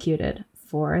prosecuted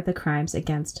for the crimes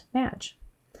against Madge.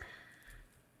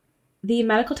 The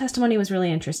medical testimony was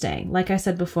really interesting. Like I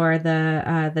said before,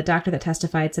 the doctor that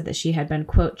testified said that she had been,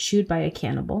 quote, chewed by a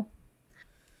cannibal.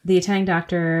 The attending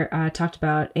doctor talked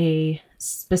about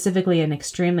specifically an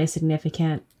extremely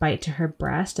significant bite to her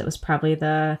breast. It was probably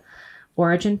the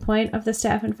origin point of the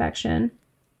staph infection.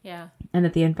 Yeah. And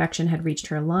that the infection had reached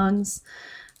her lungs.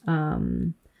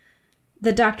 The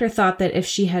doctor thought that if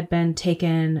she had been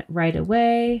taken right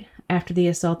away after the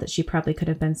assault, that she probably could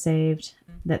have been saved,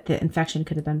 that the infection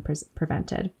could have been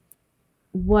prevented.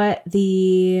 What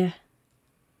the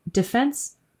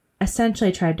defense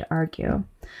essentially tried to argue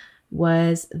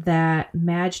was that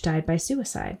Madge died by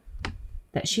suicide,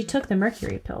 that she took the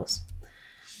mercury pills.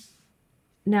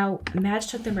 Now, Madge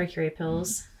took the mercury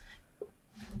pills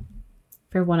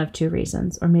for one of two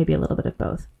reasons, or maybe a little bit of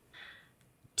both.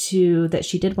 That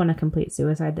she did want to complete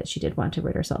suicide, that she did want to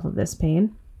rid herself of this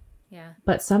pain. Yeah.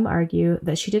 But some argue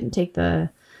that she didn't take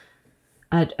a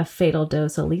fatal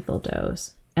dose, a lethal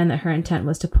dose, and that her intent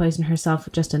was to poison herself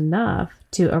just enough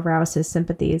to arouse his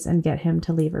sympathies and get him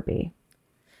to leave her be.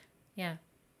 Yeah.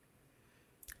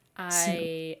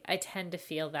 I tend to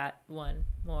feel that one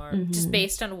more, just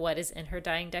based on what is in her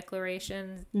dying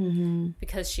declaration,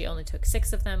 because she only took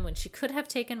 6 of them when she could have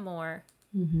taken more.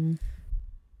 Mm-hmm.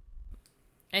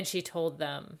 And she told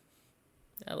them,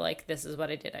 like, this is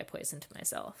what I did. I poisoned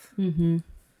myself. Mm-hmm.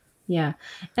 Yeah.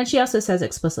 And she also says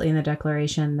explicitly in the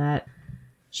declaration that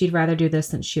she'd rather do this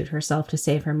than shoot herself to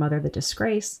save her mother the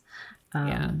disgrace.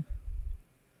 Yeah.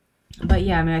 But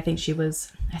yeah, I mean, I think she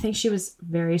was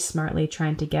very smartly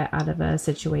trying to get out of a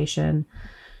situation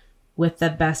with the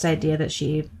best idea that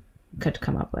she could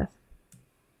come up with.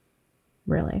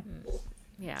 Really.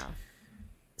 Yeah.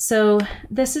 So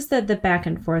this is the back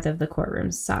and forth of the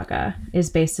courtroom saga, is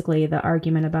basically the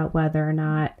argument about whether or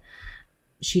not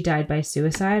she died by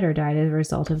suicide or died as a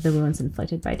result of the wounds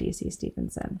inflicted by D.C.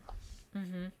 Stevenson.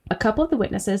 Mm-hmm. A couple of the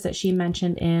witnesses that she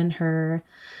mentioned in her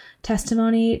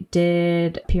testimony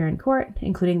did appear in court,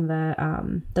 including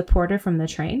the porter from the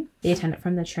train, the attendant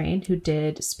from the train, who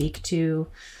did speak to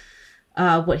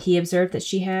what he observed that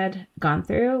she had gone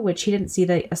through, which he didn't see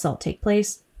the assault take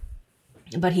place.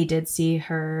 But he did see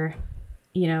her,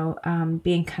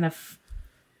 being kind of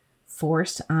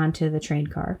forced onto the train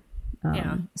car.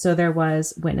 So there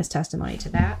was witness testimony to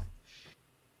that.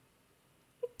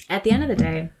 At the end of the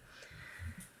day,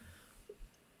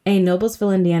 a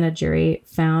Noblesville, Indiana jury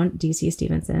found D.C.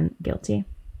 Stevenson guilty.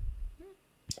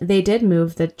 They did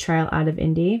move the trial out of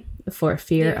Indy for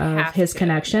fear of his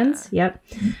connections. Yeah.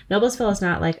 Yep. Noblesville is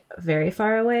not like very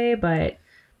far away, but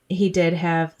he did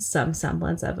have some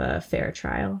semblance of a fair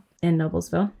trial in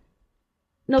Noblesville.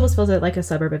 Noblesville's like a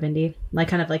suburb of Indy, like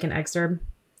kind of like an exurb.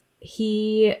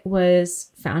 He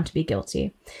was found to be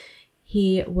guilty.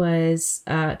 He was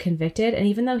convicted, and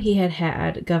even though he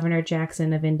had Governor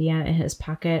Jackson of Indiana in his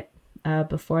pocket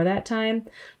before that time,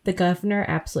 the governor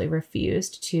absolutely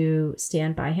refused to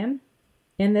stand by him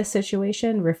in this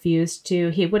situation,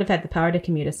 he would have had the power to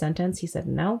commute a sentence. He said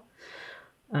no.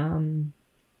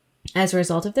 As a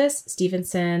result of this,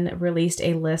 Stevenson released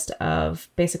a list of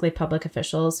basically public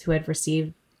officials who had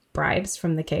received bribes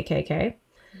from the KKK.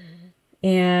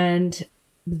 And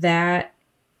that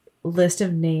list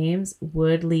of names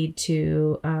would lead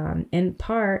to, in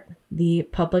part, the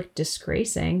public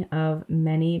disgracing of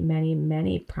many, many,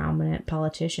 many prominent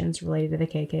politicians related to the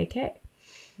KKK.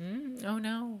 Oh,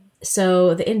 no.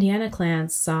 So the Indiana Klan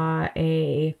saw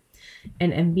an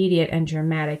immediate and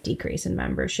dramatic decrease in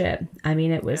membership. I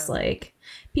mean, it was like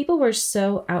people were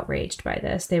so outraged by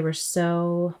this. They were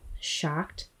so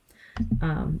shocked.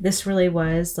 This really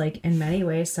was, like, in many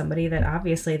ways, somebody that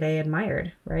obviously they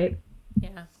admired, right?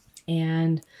 Yeah.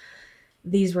 And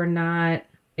these were not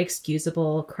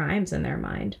excusable crimes in their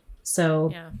mind.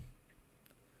 So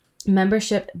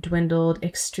membership dwindled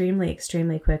extremely,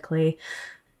 extremely quickly.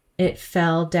 It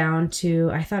fell down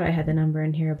to, I thought I had the number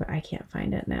in here, but I can't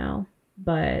find it now.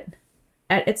 But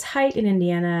at its height in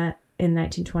Indiana in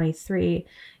 1923,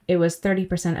 it was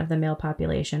 30% of the male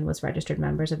population was registered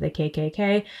members of the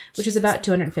KKK, which is about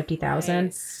 250,000.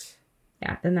 Nice.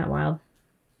 Yeah, isn't that wild?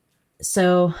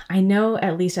 So I know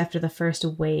at least after the first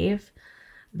wave,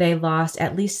 they lost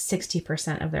at least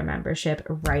 60% of their membership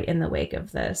right in the wake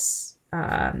of this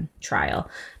trial,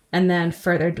 and then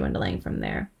further dwindling from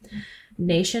there.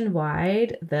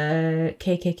 Nationwide, the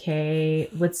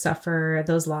KKK would suffer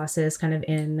those losses kind of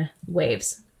in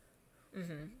waves.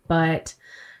 Mm-hmm. But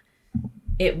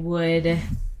it would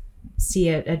see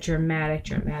a dramatic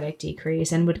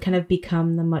decrease and would kind of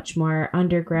become the much more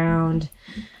underground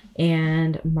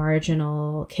and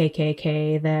marginal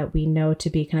KKK that we know to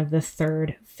be kind of the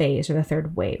third phase or the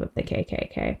third wave of the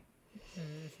KKK.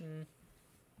 Mm-hmm.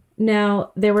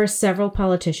 Now, there were several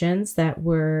politicians that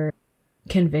were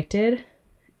convicted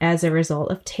as a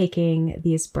result of taking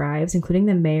these bribes, including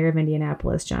the mayor of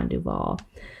Indianapolis, John Duvall.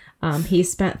 He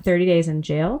spent 30 days in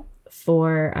jail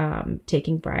for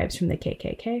taking bribes from the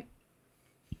KKK.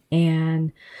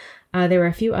 And there were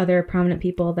a few other prominent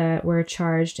people that were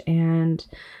charged and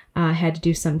had to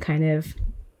do some kind of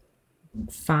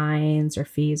fines or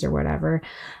fees or whatever,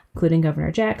 including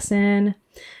Governor Jackson,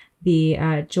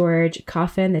 the George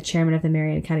Coffin, the chairman of the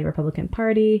Marion County Republican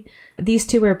Party. These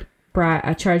two were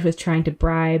charged with trying to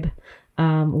bribe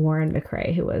Warren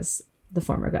McRae, who was the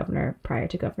former governor prior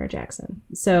to Governor Jackson.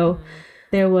 So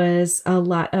there was a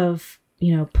lot of,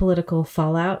 political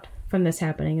fallout from this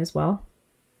happening as well.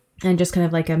 And just kind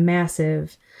of like a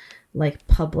massive, like,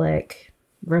 public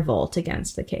revolt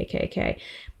against the KKK.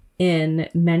 In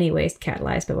many ways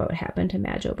catalyzed by what happened to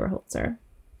Madge Oberholzer.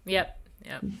 Yep.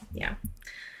 Yeah.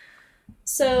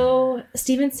 So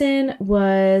Stevenson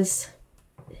was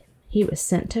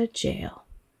sent to jail.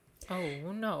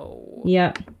 Oh, no.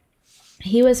 Yep.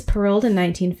 He was paroled in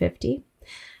 1950,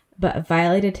 but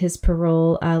violated his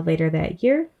parole later that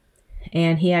year.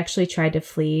 And he actually tried to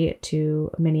flee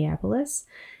to Minneapolis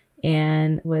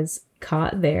and was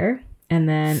caught there and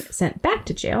then sent back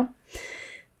to jail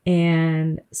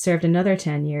and served another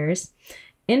 10 years.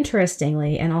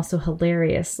 Interestingly, and also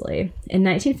hilariously, in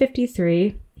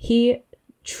 1953, he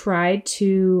tried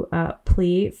to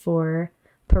plea for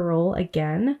parole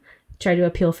again, tried to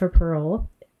appeal for parole,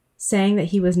 saying that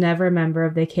he was never a member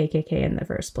of the KKK in the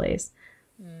first place.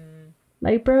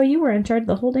 Like, bro, you were in charge of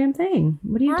the whole damn thing.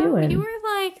 What are you doing? You were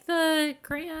like the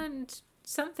grand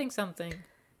something.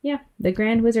 Yeah, the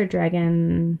Grand Wizard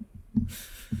Dragon,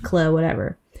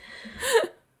 whatever.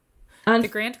 The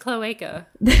Grand Cloaca.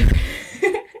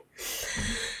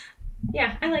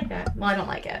 Yeah, I like that. Well, I don't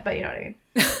like it, but you know what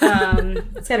I mean.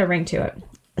 It's got a ring to it.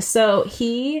 So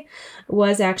he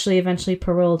was actually eventually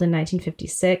paroled in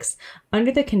 1956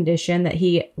 under the condition that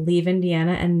he leave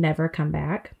Indiana and never come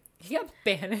back. He got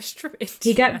banished from Indiana.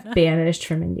 He got banished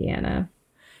from Indiana.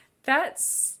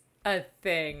 That's a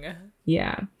thing.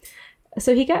 Yeah.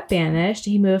 So he got banished.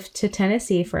 He moved to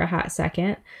Tennessee for a hot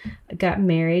second, got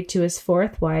married to his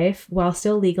fourth wife while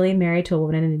still legally married to a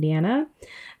woman in Indiana.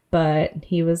 But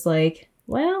he was like,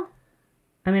 well,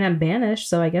 I mean, I'm banished,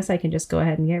 so I guess I can just go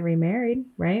ahead and get remarried,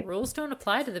 right? Rules don't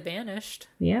apply to the banished.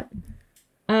 Yep.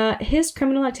 His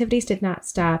criminal activities did not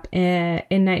stop. In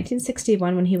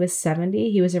 1961, when he was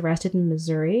 70, he was arrested in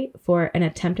Missouri for an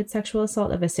attempted sexual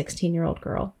assault of a 16-year-old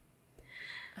girl.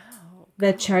 Oh,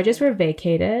 the charges were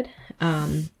vacated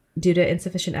due to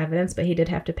insufficient evidence, but he did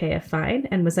have to pay a fine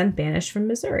and was then banished from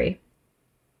Missouri.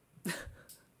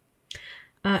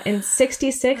 In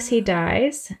 66, he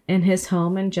dies in his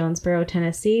home in Jonesboro,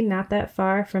 Tennessee, not that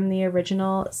far from the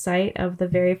original site of the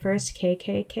very first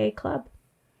KKK club.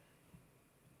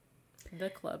 The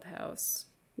clubhouse.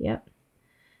 Yep.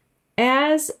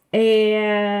 As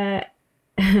a...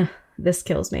 this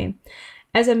kills me.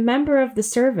 As a member of the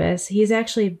service, he's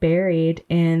actually buried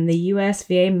in the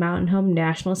USVA Mountain Home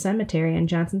National Cemetery in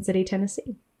Johnson City,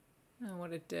 Tennessee. Oh,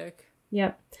 what a dick.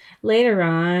 Yep. Later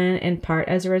on, in part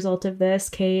as a result of this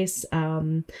case,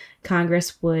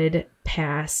 Congress would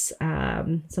pass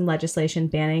some legislation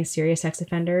banning serious sex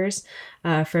offenders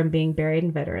from being buried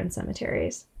in veteran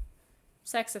cemeteries.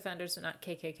 Sex offenders are not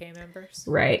KKK members.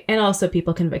 Right. And also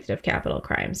people convicted of capital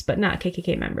crimes, but not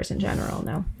KKK members in general,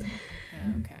 no.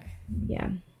 Okay. Yeah.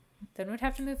 Then we'd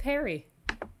have to move Harry.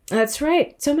 That's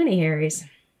right. So many Harrys.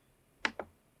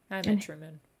 I'm in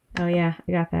Truman. Oh, yeah.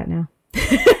 I got that now.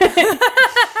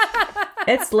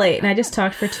 It's late, and I just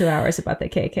talked for 2 hours about the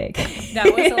KKK.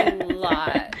 That was a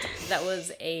lot. That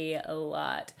was a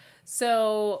lot.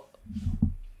 So,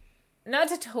 not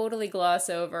to totally gloss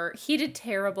over, he did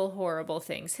terrible, horrible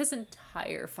things his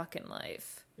entire fucking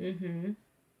life. Mm-hmm.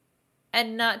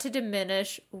 And not to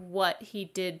diminish what he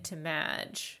did to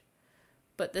Madge,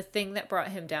 but the thing that brought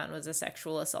him down was a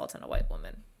sexual assault on a white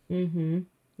woman. Mm-hmm.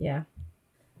 Yeah.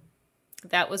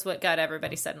 That was what got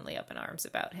everybody suddenly up in arms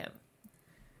about him.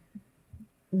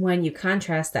 When you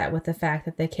contrast that with the fact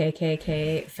that the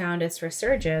KKK found its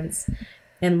resurgence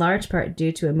in large part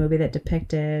due to a movie that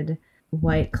depicted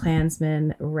white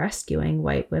Klansmen rescuing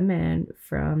white women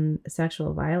from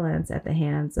sexual violence at the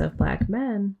hands of black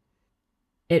men,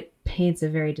 it paints a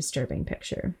very disturbing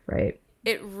picture, right?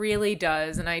 It really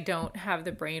does, and I don't have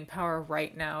the brain power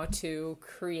right now to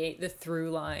create the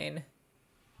through line.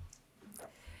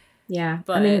 Yeah.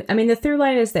 But I mean the through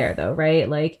line is there though, right?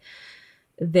 Like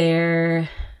there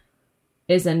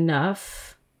is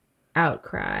enough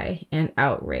outcry and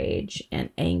outrage and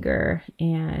anger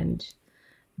and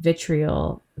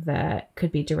vitriol that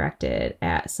could be directed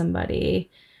at somebody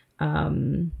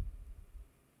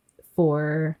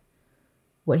for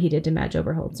what he did to Madge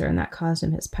Oberholzer, and that caused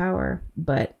him his power.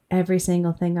 But every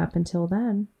single thing up until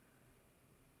then,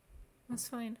 that's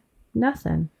fine.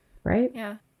 Nothing, right?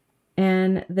 Yeah.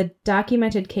 And the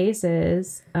documented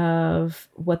cases of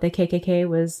what the KKK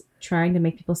was trying to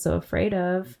make people so afraid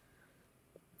of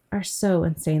are so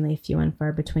insanely few and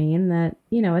far between that,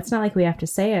 you know, it's not like we have to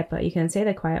say it, but you can say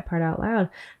the quiet part out loud.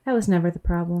 That was never the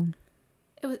problem.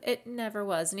 It never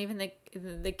was. And even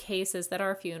the cases that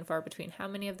are few and far between, how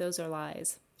many of those are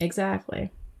lies?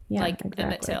 Exactly. Yeah, like exactly.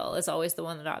 Emmett Till is always the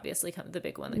one that obviously the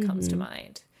big one that comes to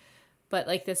mind. But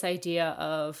like this idea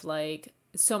of like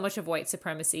so much of white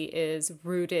supremacy is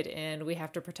rooted in we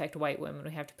have to protect white women.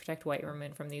 We have to protect white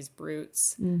women from these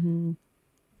brutes. Mm-hmm.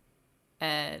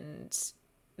 And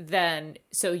then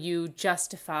so you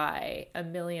justify a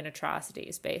million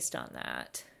atrocities based on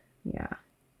that. Yeah.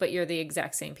 But you're the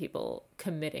exact same people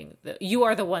committing you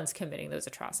are the ones committing those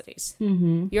atrocities.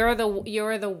 Mm-hmm.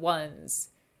 You're the ones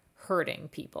hurting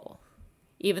people,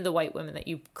 even the white women that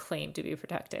you claim to be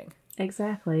protecting.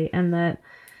 Exactly. And that,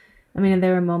 I mean,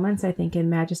 there were moments, I think,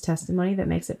 in Madge's testimony that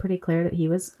makes it pretty clear that he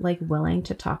was, like, willing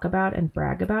to talk about and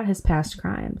brag about his past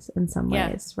crimes in some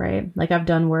ways, right? Like, I've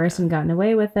done worse and gotten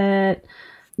away with it.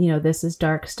 You know, this is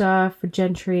dark stuff for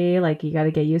Gentry. Like, you got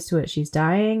to get used to it. She's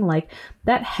dying. Like,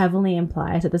 that heavily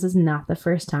implies that this is not the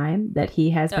first time that he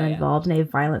has been involved in a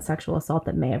violent sexual assault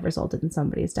that may have resulted in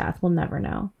somebody's death. We'll never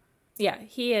know. Yeah,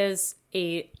 he is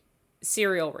a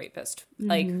serial rapist. Mm-hmm.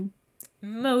 Like,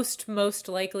 most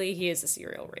likely he is a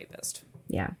serial rapist.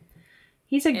 Yeah.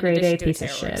 He's a grade A piece of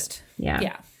shit.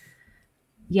 Yeah.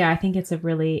 Yeah, I think it's a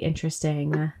really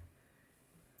interesting...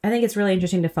 I think it's really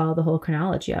interesting to follow the whole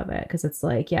chronology of it, because it's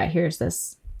like, yeah, here's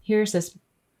this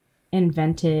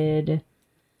invented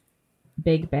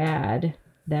big bad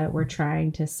that we're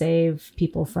trying to save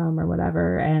people from or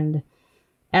whatever. And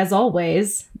as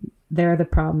always, they're the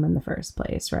problem in the first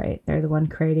place, right? They're the one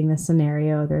creating this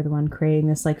scenario. They're the one creating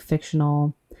this like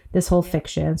this whole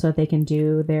fiction so that they can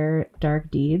do their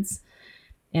dark deeds.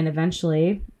 And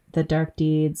eventually the dark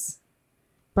deeds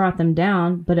brought them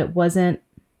down, but it wasn't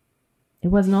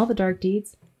all the dark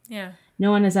deeds. Yeah. No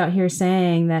one is out here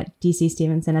saying that DC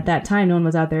Stevenson, at that time, no one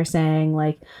was out there saying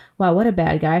like, wow, what a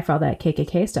bad guy for all that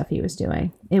KKK stuff he was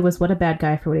doing. It was what a bad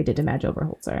guy for what he did to Madge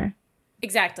Oberholzer.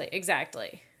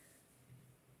 Exactly.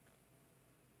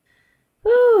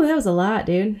 Ooh, that was a lot,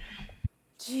 dude.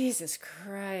 Jesus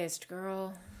Christ,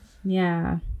 girl.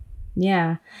 Yeah.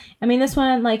 I mean, this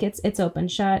one, like, it's open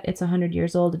shut. It's 100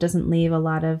 years old. It doesn't leave a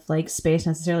lot of like space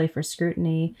necessarily for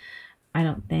scrutiny. I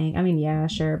don't think. I mean, yeah,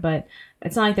 sure, but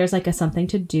it's not like there's like a something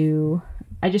to do.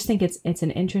 I just think it's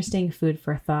an interesting food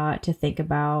for thought to think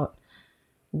about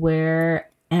where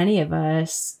any of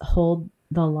us hold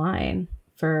the line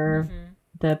for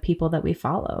the people that we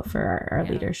follow, for our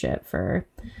leadership, for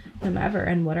whomever,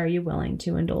 and what are you willing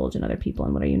to indulge in other people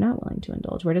and what are you not willing to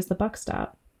indulge? Where does the buck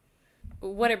stop?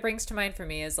 What it brings to mind for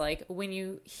me is like when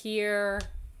you hear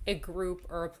a group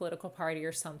or a political party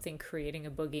or something creating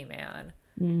a boogeyman.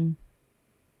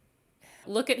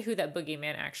 Look at who that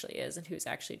boogeyman actually is and who's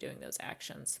actually doing those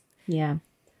actions. Yeah.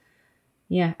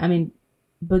 Yeah. I mean,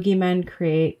 boogeymen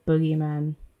create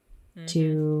boogeymen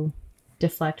to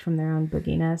deflect from their own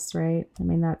booginess, right? I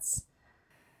mean, that's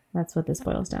what this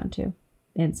boils down to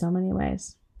in so many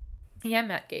ways. Yeah,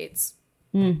 Matt Gaetz.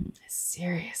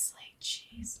 Seriously.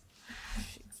 Jeez.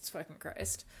 Jesus fucking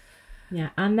Christ. Yeah.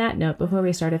 On that note, before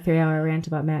we start a 3-hour rant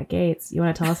about Matt Gaetz, you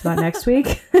want to tell us about next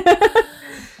week?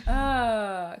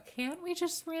 Can't we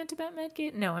just rant about Matt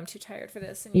Gaetz? No, I'm too tired for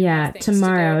this. And yeah,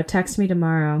 tomorrow. Text me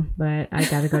tomorrow, but I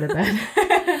gotta go to bed.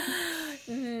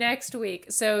 Next week.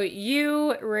 So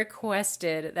you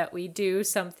requested that we do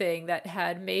something that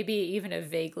had maybe even a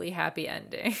vaguely happy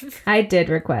ending. I did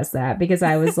request that because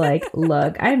I was like,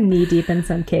 look, I'm knee deep in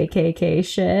some KKK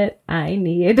shit. I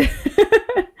need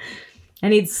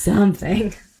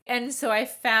something. And so I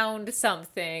found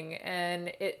something, and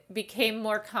it became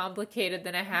more complicated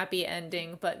than a happy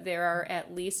ending, but there are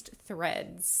at least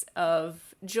threads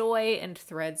of joy and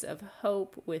threads of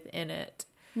hope within it.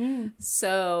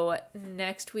 So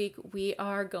next week we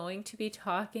are going to be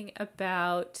talking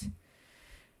about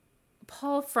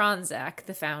Paul Franzak,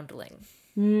 the Foundling.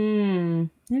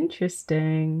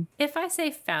 Interesting. If I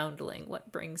say Foundling,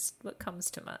 what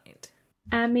comes to mind?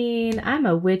 I mean, I'm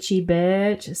a witchy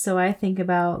bitch, so I think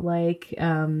about like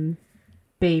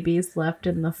babies left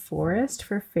in the forest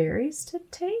for fairies to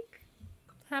take.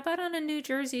 How about on a New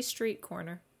Jersey street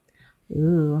corner?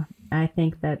 Ooh, I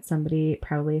think that somebody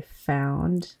probably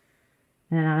found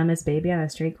an anonymous baby on a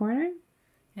street corner.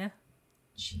 Yeah.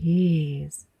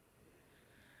 Jeez.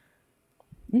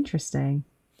 Interesting.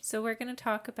 So we're going to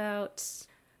talk about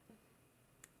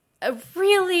a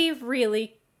really,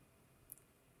 really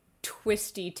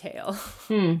twisty tale.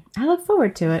 I look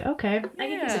forward to it. Okay. I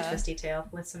can use a twisty tale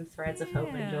with some threads of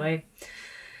hope and joy.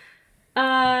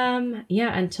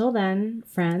 Until then,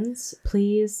 friends,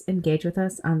 please engage with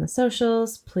us on the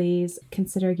socials. Please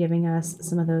consider giving us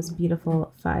some of those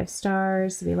beautiful 5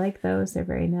 stars. We like those. They're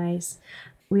very nice.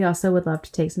 We also would love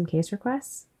to take some case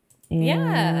requests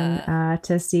and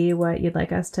to see what you'd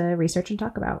like us to research and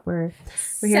talk about. We're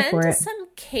here for it. Send some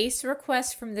case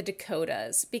requests from the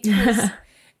Dakotas, because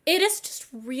it is just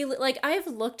really, like, I've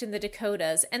looked in the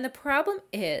Dakotas, and the problem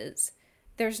is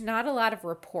there's not a lot of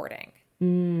reporting.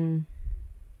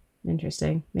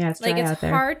 Interesting. Yeah, it's dry out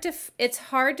there. It's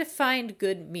hard to find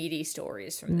good meaty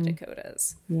stories from the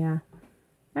Dakotas. Yeah.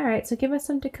 All right, so give us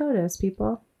some Dakotas,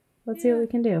 people. Let's see what we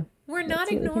can do. We're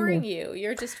not ignoring you.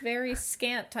 You're just very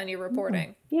scant on your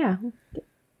reporting. Yeah.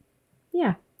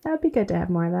 Yeah, that would be good to have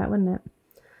more of that, wouldn't it?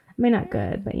 I mean, not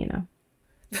good, but you know.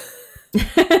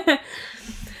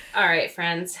 All right,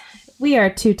 friends. We are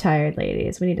 2 tired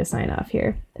ladies. We need to sign off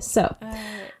here. So,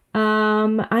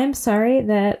 I'm sorry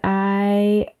that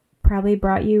I probably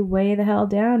brought you way the hell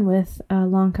down with a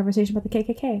long conversation about the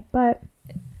KKK, but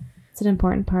it's an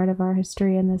important part of our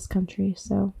history in this country,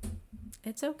 so.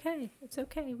 It's okay. It's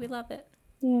okay. We love it.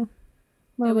 Yeah.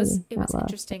 Well, it was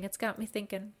interesting. It's got me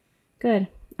thinking. Good.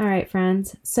 All right,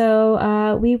 friends.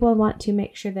 So we will want to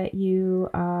make sure that you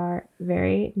are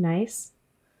very nice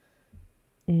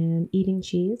and eating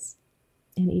cheese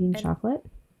and eating chocolate.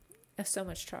 So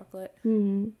much chocolate.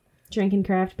 Drinking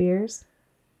craft beers.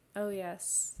 Oh,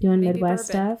 yes. Doing maybe Midwest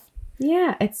stuff.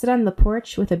 Yeah, it's sit on the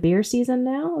porch with a beer season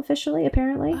now, officially,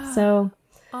 apparently. So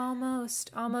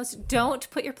almost. Don't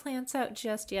put your plants out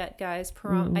just yet, guys.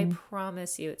 I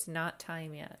promise you, it's not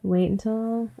time yet. Wait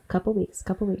until a couple weeks.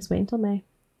 Wait until May.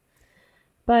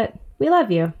 But we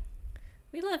love you.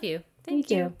 We love you. Thank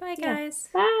you. Bye, guys.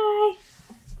 Bye.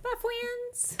 Bye,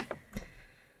 friends.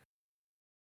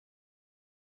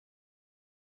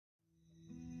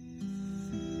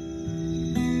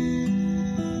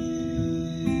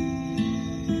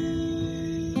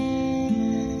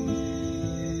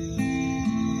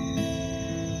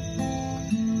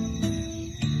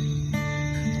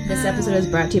 This episode is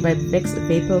brought to you by Vicks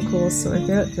VapoCool Sore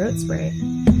Throat Spray.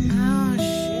 Oh,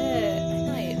 shit.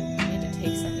 I need to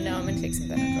take some. No, I'm going to take some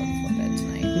Benadryl before bed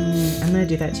tonight. I'm going to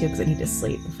do that too because I need to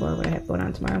sleep before what I have going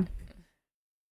on tomorrow.